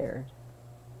we shared.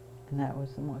 And that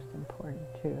was the most important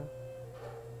too,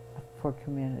 for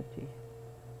community.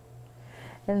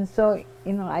 And so,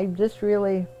 you know, I just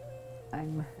really,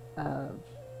 then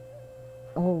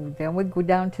we go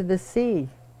down to the sea.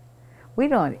 We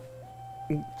don't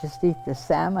just eat the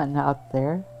salmon out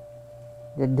there,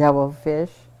 the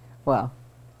devilfish, well,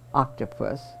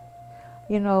 octopus,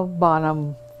 you know,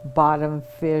 bottom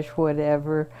fish,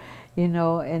 whatever, you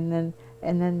know, and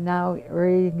then now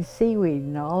we're eating seaweed,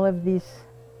 and all of these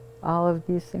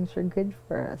things are good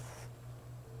for us.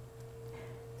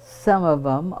 Some of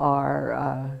them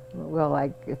are, well,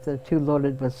 like if they're too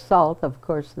loaded with salt, of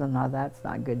course, then no, that's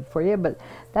not good for you, but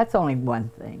that's only one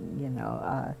thing, you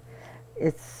know.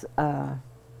 It's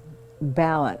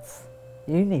balance.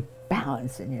 You need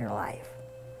balance in your life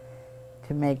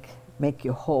to make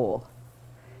you whole,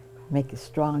 make a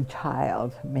strong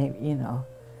child, make, you know,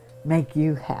 make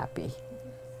you happy,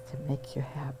 to make you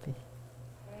happy.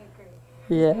 I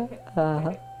agree. Yeah.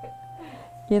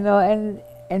 You know,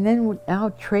 and then now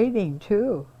trading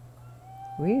too.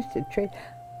 We used to trade.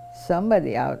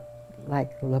 Somebody out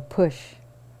like La Push,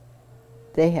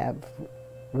 they have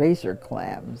razor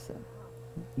clams.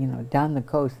 You know, down the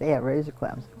coast they have razor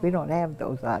clams. We don't have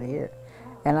those out here.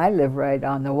 And I live right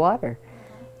on the water,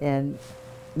 and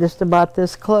just about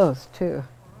this close too.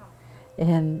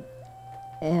 And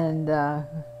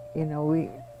you know,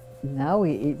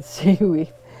 we eat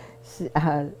seaweed.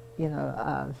 You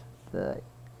know,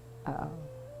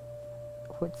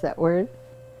 what's that word?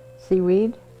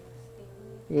 Seaweed?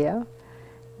 Yeah.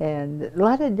 And a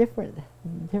lot of different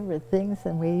things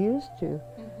than we used to.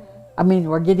 Mm-hmm. I mean,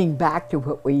 we're getting back to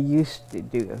what we used to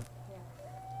do. Yeah.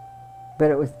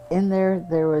 But it was in there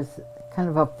was kind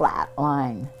of a flat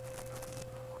line.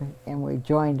 And we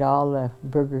joined all the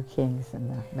Burger Kings and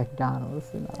the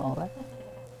McDonald's and all that.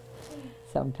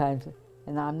 Sometimes,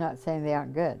 and I'm not saying they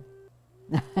aren't good.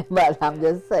 But I'm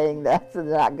just saying that's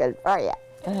not good for you.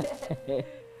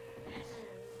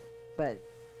 But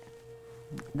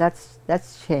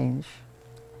that's change.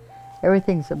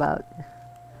 Everything's about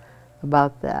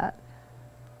that.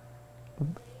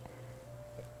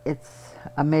 It's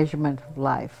a measurement of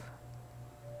life,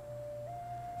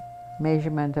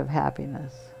 measurement of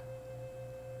happiness,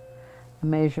 a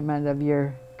measurement of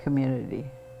your community,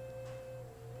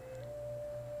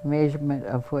 measurement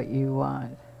of what you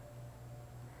want.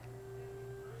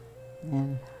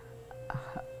 And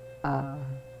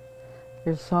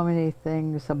there's so many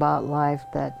things about life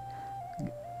that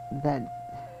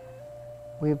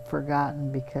we've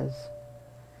forgotten because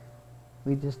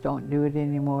we just don't do it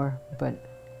anymore, but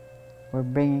we're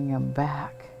bringing them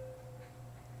back.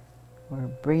 We're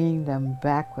bringing them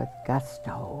back with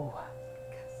gusto.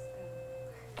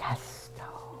 Gusto.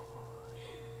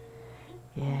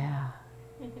 Yeah.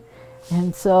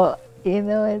 And so, you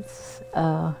know, it's,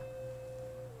 I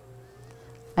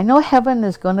know heaven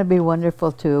is going to be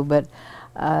wonderful too, but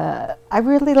I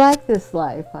really like this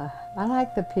life. I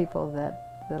like the people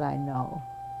that I know.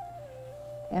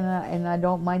 And I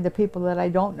don't mind the people that I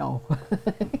don't know.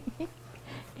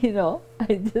 You know,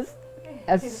 I just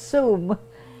assume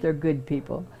they're good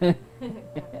people.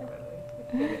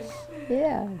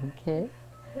 Yeah, okay.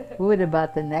 What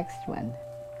about the next one?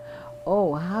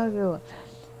 Oh, how do...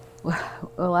 Well,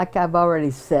 like I've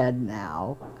already said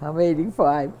now, I'm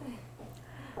 85.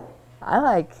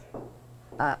 I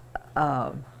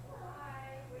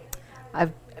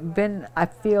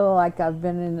feel like I've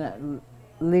been in a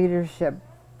leadership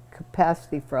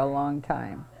capacity for a long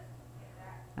time.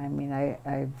 I mean,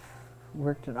 I've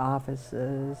worked in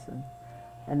offices,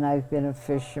 and I've been a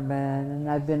fisherman, and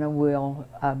I've been a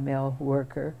mill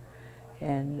worker,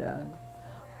 and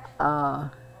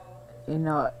you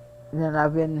know, then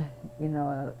I've been, you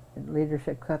know, in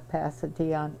leadership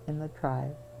capacity in the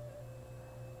tribe,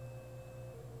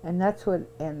 and that's what,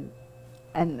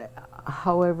 and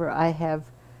however I have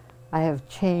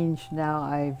changed now.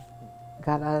 I've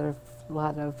got out of a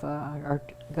lot of, or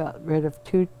got rid of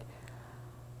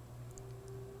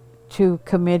two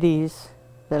committees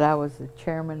that I was the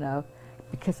chairman of,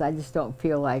 because I just don't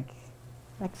feel like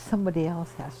somebody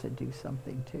else has to do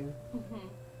something too. Mm-hmm.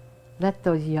 Let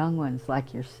those young ones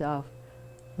like yourself,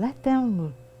 let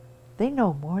them, they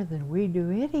know more than we do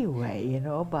anyway, you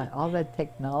know, about all the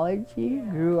technology,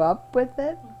 grew up with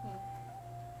it.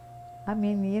 Mm-hmm. I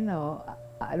mean, you know,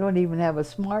 I don't even have a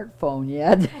smartphone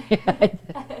yet.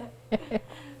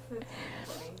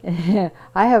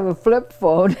 I have a flip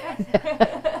phone.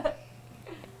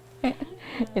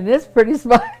 And it's pretty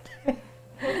smart.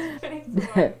 It's pretty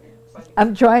smart.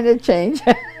 I'm trying to change.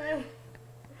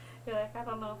 You're like, I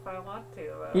don't know if I want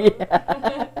to.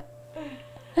 Yeah.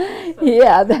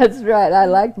 Yeah, that's right. I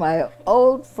like my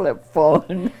old flip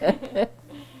phone.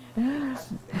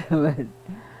 But,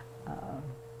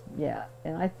 yeah,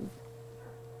 and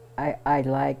I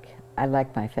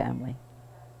like my family.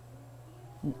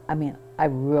 I mean, I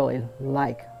really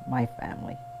like my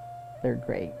family. They're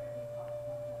great.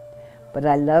 But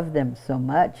I love them so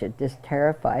much, it just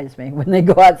terrifies me when they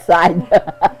go outside,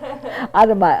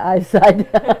 out of my eyesight.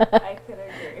 I could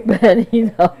agree.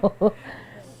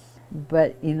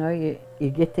 But, you know, you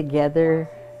get together,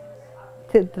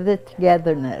 the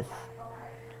togetherness.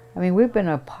 I mean, we've been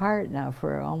apart now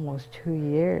for almost 2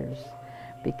 years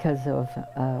because of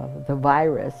the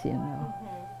virus, you know.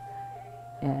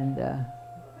 Mm-hmm. And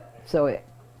so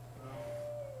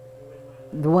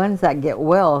the ones that get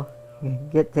well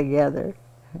get together,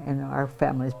 and our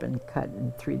family's been cut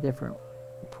in 3 different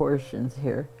portions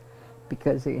here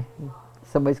because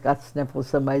somebody's got sniffles,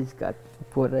 somebody's got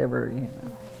whatever, you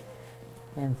know.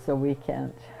 And so we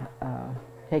can't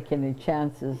take any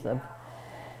chances of,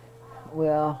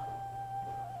 well,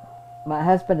 my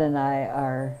husband and I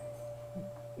are,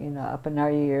 you know, up in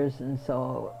our years, and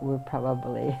so we're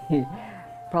probably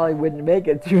wouldn't make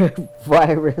it through a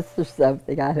virus or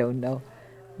something, I don't know.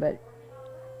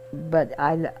 But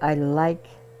I like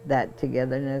that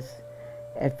togetherness.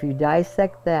 If you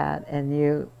dissect that and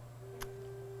you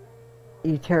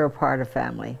tear apart a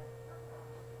family,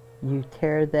 you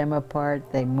tear them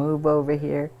apart, they move over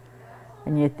here,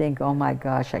 and you think, oh my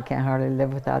gosh, I can't hardly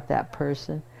live without that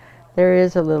person. There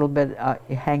is a little bit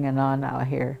hanging on out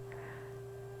here,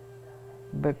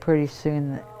 but pretty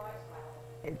soon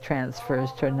it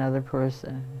transfers to another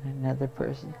person,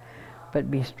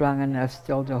 but be strong enough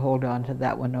still to hold on to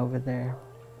that one over there,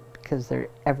 because they're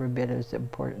every bit as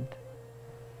important.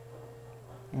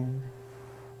 And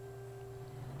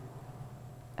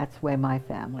that's where my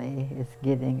family is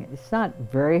getting. It's not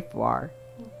very far,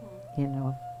 you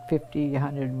know, 50,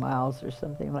 100 miles or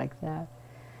something like that.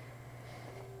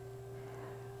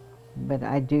 But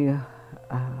I do,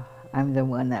 I'm the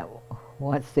one that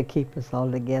wants to keep us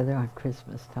all together on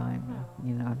Christmas time,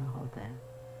 you know, and all that.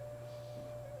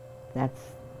 That's,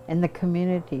 and the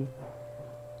community.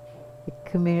 The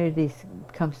community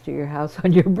comes to your house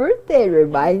on your birthday,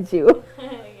 reminds you.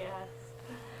 Yes.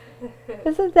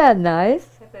 Isn't that nice?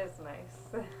 It is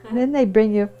nice. And then they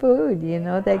bring you food, you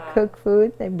know, they cook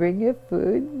food, they bring you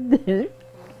food.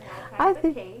 I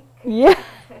think, cake. yeah.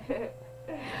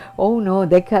 Oh no,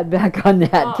 they cut back on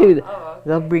that too. Oh, okay.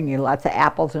 They'll bring you lots of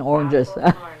apples and oranges.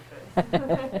 Apples and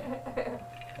oranges.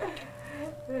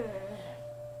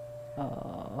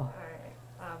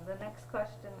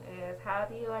 how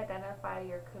do you identify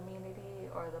your community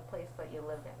or the place that you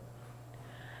live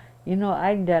in? You know,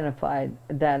 I identified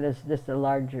that as just a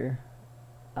larger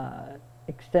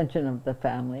extension of the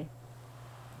family.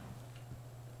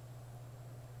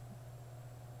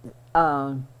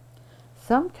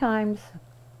 Sometimes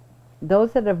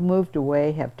those that have moved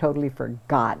away have totally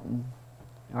forgotten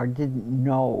or didn't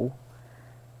know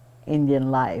Indian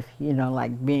life, you know,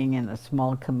 like being in a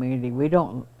small community. We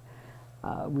don't,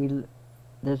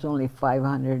 there's only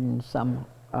 500 and some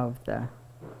of the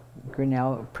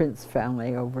Grinnell Prince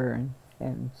family over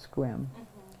in S'Klallam.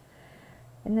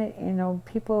 And they, you know,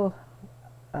 people,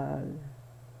 and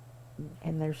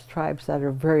there's tribes that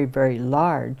are very, very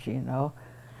large, you know.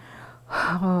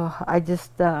 I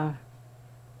just, and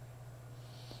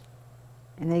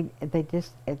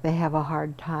they have a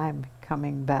hard time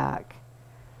coming back.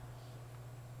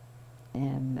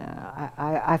 And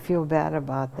I feel bad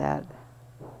about that.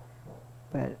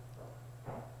 But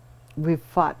we've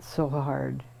fought so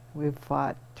hard. We've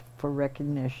fought for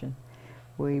recognition.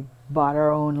 We bought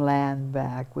our own land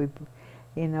back. We,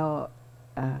 you know,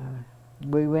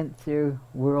 we went through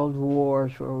world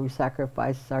wars where we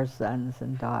sacrificed our sons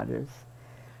and daughters.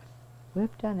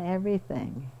 We've done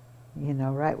everything, you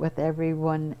know, right with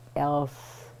everyone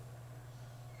else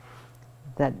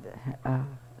that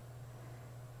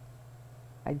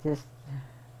I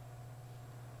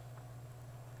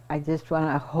just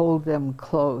want to hold them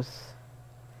close,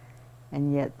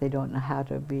 and yet they don't know how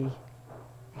to be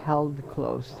held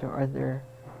close, or they're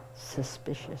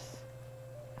suspicious.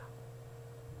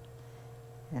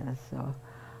 And so,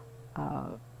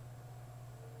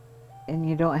 and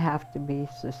you don't have to be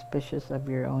suspicious of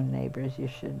your own neighbors. You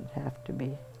shouldn't have to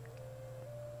be.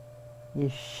 You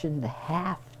shouldn't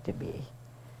have to be.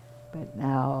 But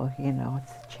now, you know,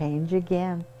 it's change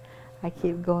again. I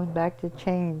keep going back to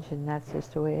change, and that's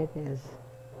just the way it is.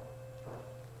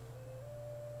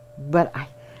 But I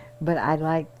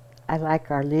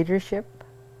like our leadership,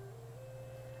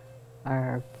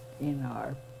 our, you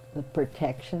know, the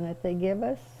protection that they give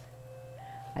us.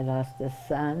 I lost a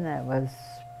son that was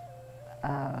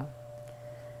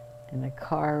in a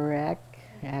car wreck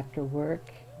after work,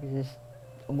 just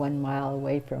 1 mile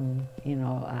away from, you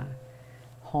know,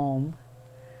 home.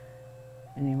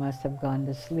 And he must have gone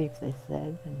to sleep, they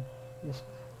said, and just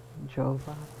drove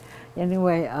off.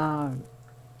 Anyway,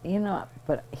 you know,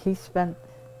 but he spent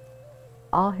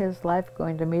all his life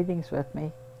going to meetings with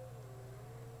me.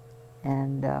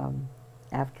 And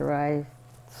after I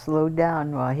slowed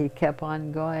down, well, he kept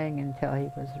on going until he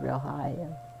was real high.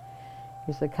 And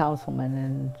he's a councilman,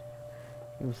 and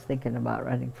he was thinking about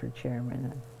running for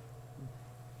chairman.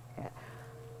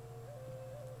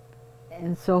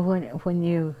 And so when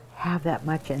you have that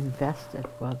much invested,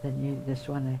 well, then you just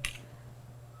want to,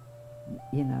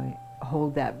 you know,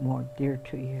 hold that more dear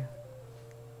to you.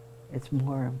 It's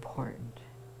more important.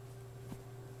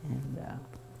 And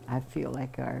I feel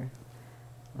like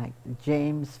like the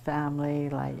James family,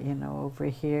 like, you know, over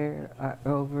here,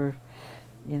 over,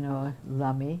 you know,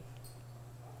 Lummi,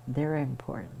 they're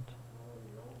important.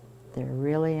 They're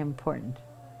really important.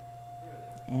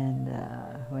 And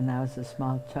when I was a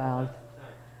small child,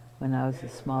 they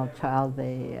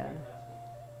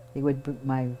would,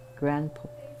 my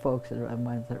grandfolks are the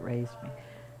ones that raised me,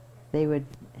 they would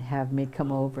have me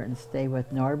come over and stay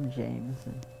with Norb James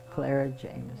and Clara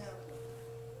James.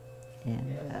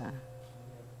 And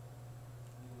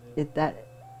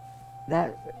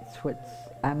that's what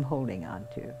I'm holding on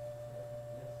to.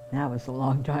 That was a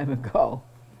long time ago.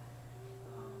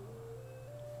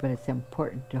 But it's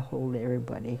important to hold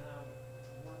everybody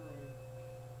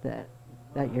that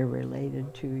you're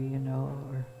related to, you know,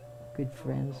 or good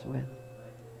friends with.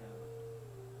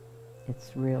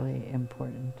 It's really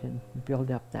important to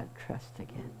build up that trust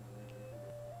again.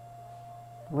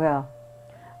 Well,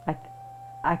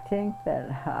 I think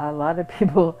that a lot of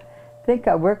people think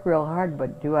I work real hard,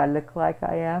 but do I look like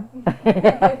I am?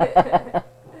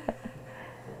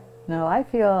 No, I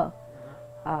feel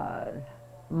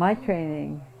my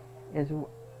training is,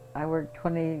 I worked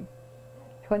 28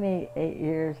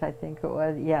 years, I think it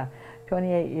was, yeah,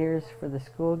 28 years for the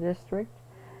school district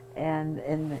and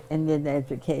in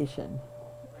education.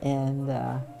 And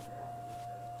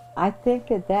I think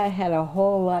that had a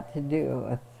whole lot to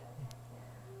do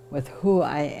with who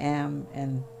I am,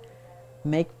 and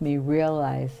make me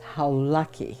realize how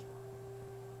lucky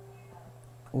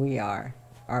we are,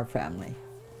 our family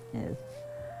is.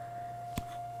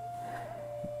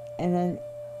 And then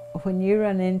when you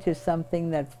run into something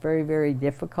that's very, very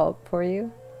difficult for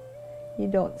you, you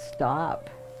don't stop.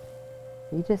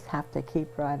 You just have to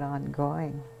keep right on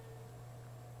going.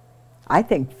 I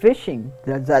think fishing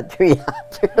does that to you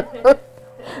too.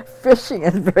 Fishing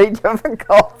is very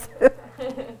difficult.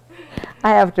 I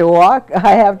have to walk.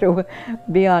 I have to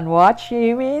be on watch.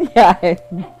 You mean? Yeah,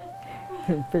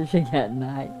 fishing at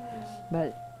night.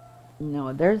 But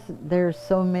no, there's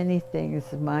so many things.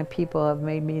 My people have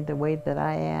made me the way that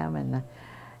I am,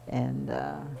 and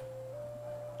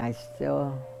I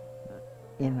still,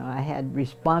 I had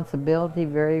responsibility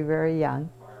very, very young.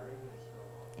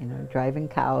 Driving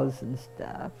cows and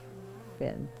stuff,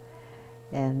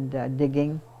 and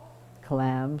digging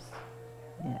clams,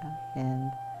 yeah,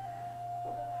 and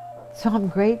so I'm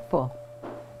grateful.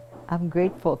 I'm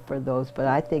grateful for those, but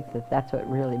I think that that's what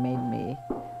really made me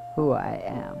who I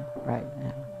am right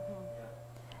now.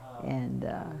 And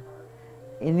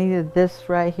any of this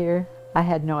right here, I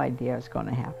had no idea it was going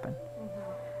to happen.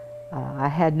 I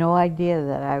had no idea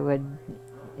that I would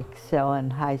excel in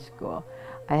high school.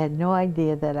 I had no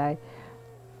idea that I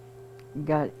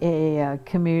got a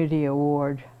community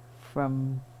award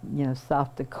from,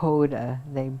 South Dakota.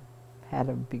 They had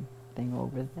a big thing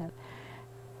over that.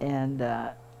 And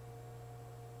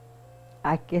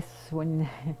I guess when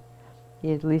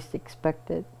you at least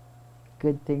expect it,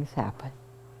 good things happen.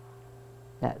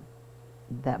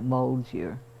 That molds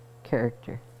your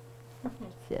character.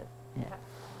 That's it. Yeah.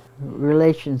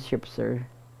 Relationships are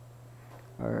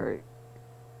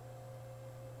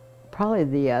probably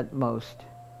the utmost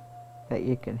that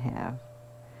you can have.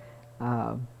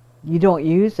 You don't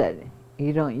use it.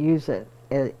 You don't use it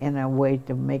in a way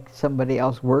to make somebody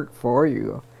else work for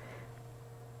you.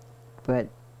 But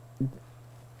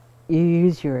you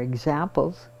use your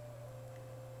examples.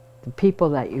 The people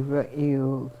that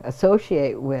you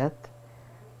associate with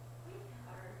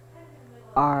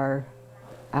are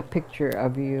a picture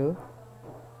of you.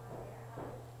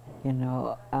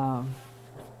 The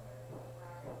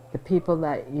people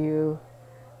that you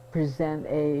present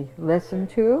a lesson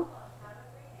to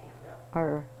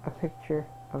are a picture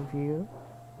of you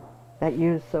that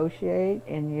you associate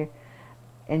and you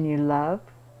love.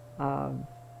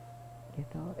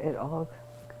 It all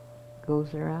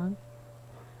goes around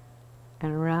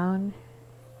and around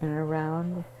and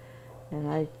around,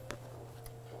 and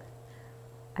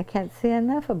I can't say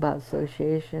enough about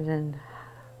association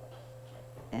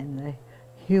and the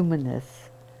humanness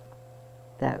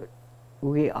that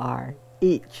we are,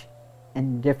 each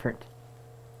and different.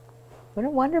 What a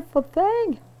wonderful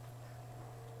thing.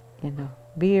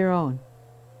 Be your own.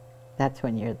 That's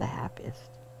when you're the happiest.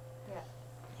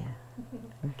 Yeah.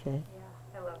 Okay.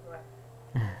 Yeah, I love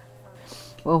that.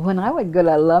 Well, when I would go to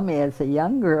Lummi as a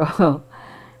young girl,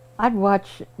 I'd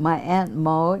watch my Aunt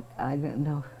Maud,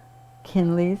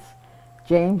 Kinley's,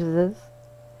 James's,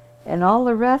 and all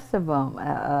the rest of them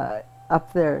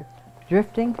up there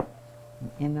drifting.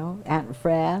 Aunt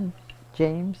Fran,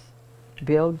 James,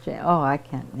 Bill, I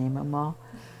can't name them all.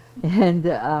 And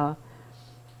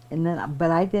then, but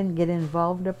I didn't get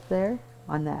involved up there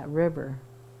on that river.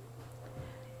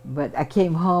 But I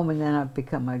came home, and then I've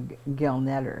become a gill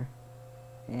netter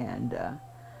and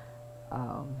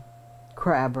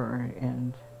crabber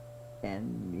and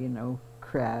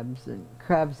crabs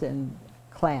and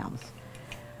clams.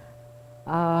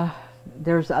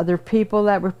 There's other people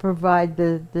that would provide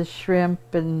the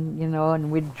shrimp and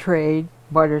and we'd trade.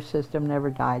 Barter system never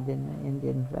died in the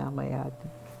Indian family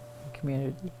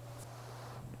community.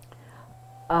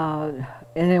 And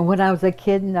then when I was a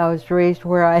kid and I was raised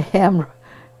where I am,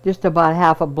 just about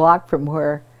half a block from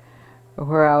where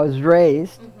I was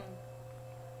raised.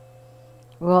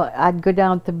 Well, I'd go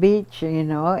down to the beach,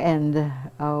 and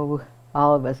all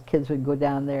of us kids would go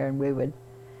down there, and we would.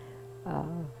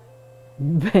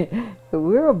 We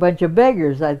were a bunch of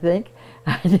beggars, I think.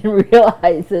 I didn't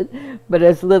realize it, but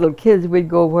as little kids, we'd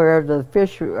go where the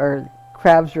fish or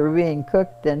crabs were being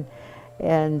cooked, and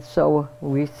so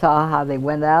we saw how they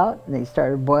went out, and they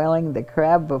started boiling the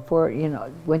crab before,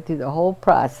 went through the whole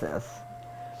process.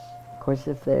 Of course,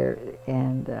 if there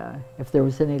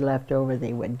was any left over,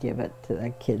 they would give it to the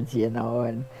kids,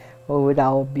 and we'd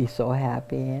all be so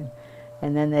happy,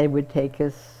 and then they would take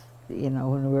us,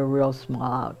 when we were real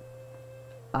small,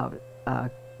 out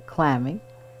clamming.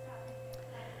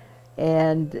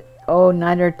 And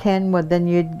 9 or 10, well, then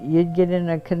you'd get in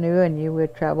a canoe and you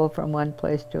would travel from one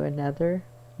place to another.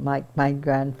 My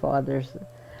grandfather's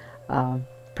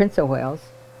Prince of Wales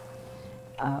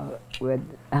would,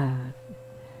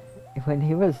 when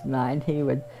he was 9, he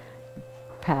would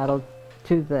paddle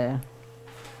to the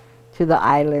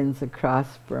islands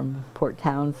across from Port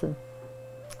Townsend.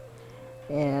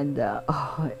 And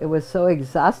it was so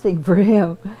exhausting for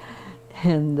him,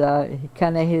 and he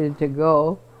kind of hated to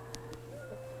go.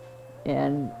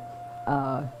 And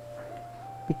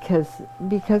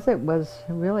because it was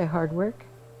really hard work.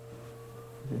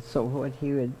 So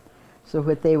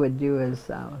what they would do is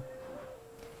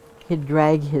he'd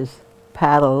drag his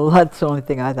paddle. That's the only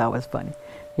thing I thought was funny.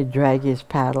 He'd drag his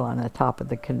paddle on the top of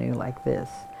the canoe like this,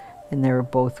 and they were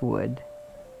both wood.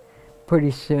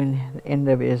 Pretty soon, the end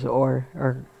of his oar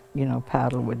or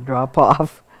paddle would drop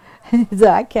off. He said,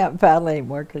 "I can't paddle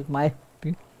anymore because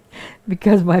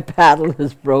my paddle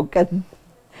is broken."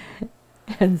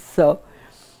 And so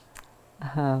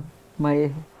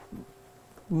my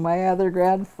other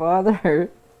grandfather,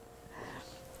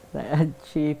 the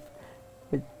chief,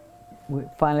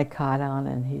 finally caught on,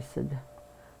 and he said,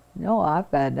 "No, I've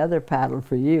got another paddle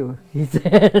for you." He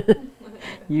said,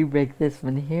 "You break this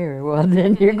one here, well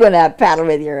then you're going to have to paddle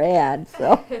with your hand."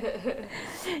 So,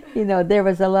 there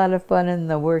was a lot of fun in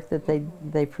the work that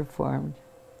they performed.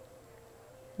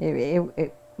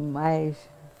 My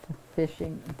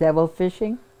fishing, devil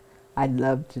fishing, I'd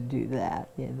love to do that,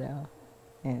 and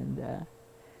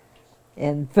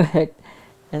in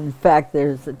fact,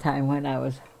 there's a time when I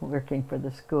was working for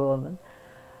the school and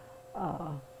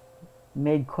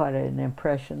made quite an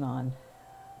impression on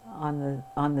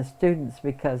the students,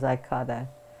 because I caught a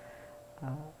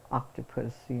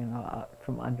octopus,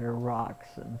 from under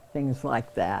rocks and things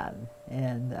like that,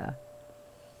 and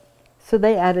so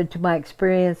they added to my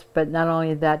experience, but not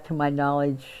only that, to my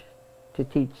knowledge to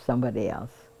teach somebody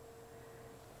else.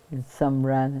 And some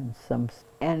run,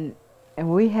 and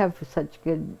we have such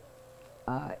good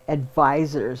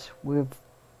advisors. We've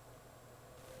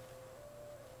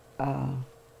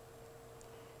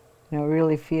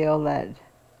really feel that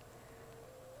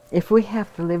if we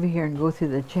have to live here and go through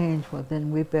the change, well,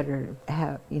 then we better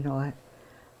have, we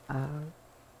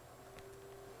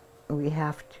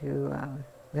have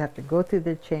to go through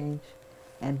the change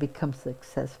and become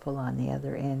successful on the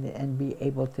other end and be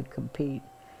able to compete.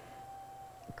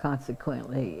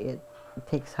 Consequently, it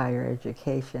takes higher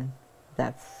education.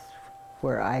 That's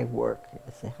where I work,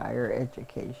 is higher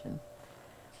education.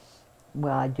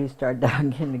 Well, I do start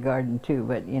down kindergarten too,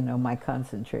 but my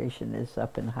concentration is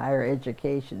up in higher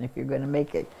education. If you're going to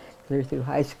make it clear through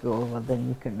high school, well, then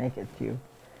you can make it through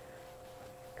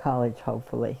college,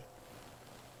 hopefully.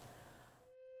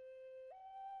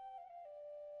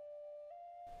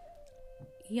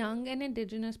 Young and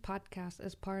Indigenous Podcast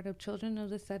is part of Children of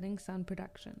the Setting Sun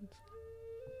Productions.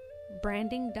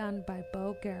 Branding done by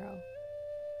Bo Garrow.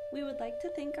 We would like to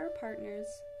thank our partners,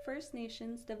 First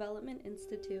Nations Development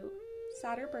Institute,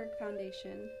 Satterberg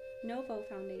Foundation, Novo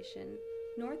Foundation,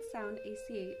 North Sound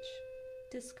ACH,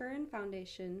 Discurran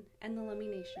Foundation, and the Lummi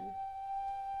Nation.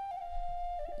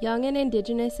 Young and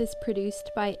Indigenous is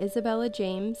produced by Isabella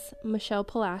James, Michelle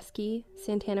Pulaski,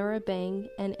 Santana Rabang,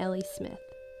 and Ellie Smith.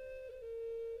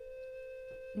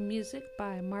 Music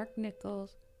by Mark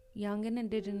Nichols, Young and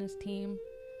Indigenous Team.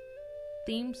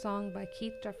 Theme song by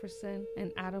Keith Jefferson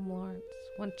and Adam Lawrence,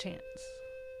 One Chance.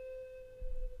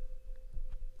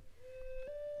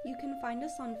 You can find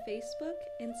us on Facebook,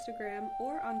 Instagram,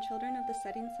 or on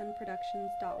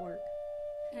childrenofthesettingsunproductions.org.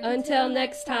 Until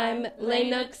next time, lay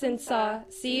nooks and saw.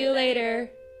 See you later.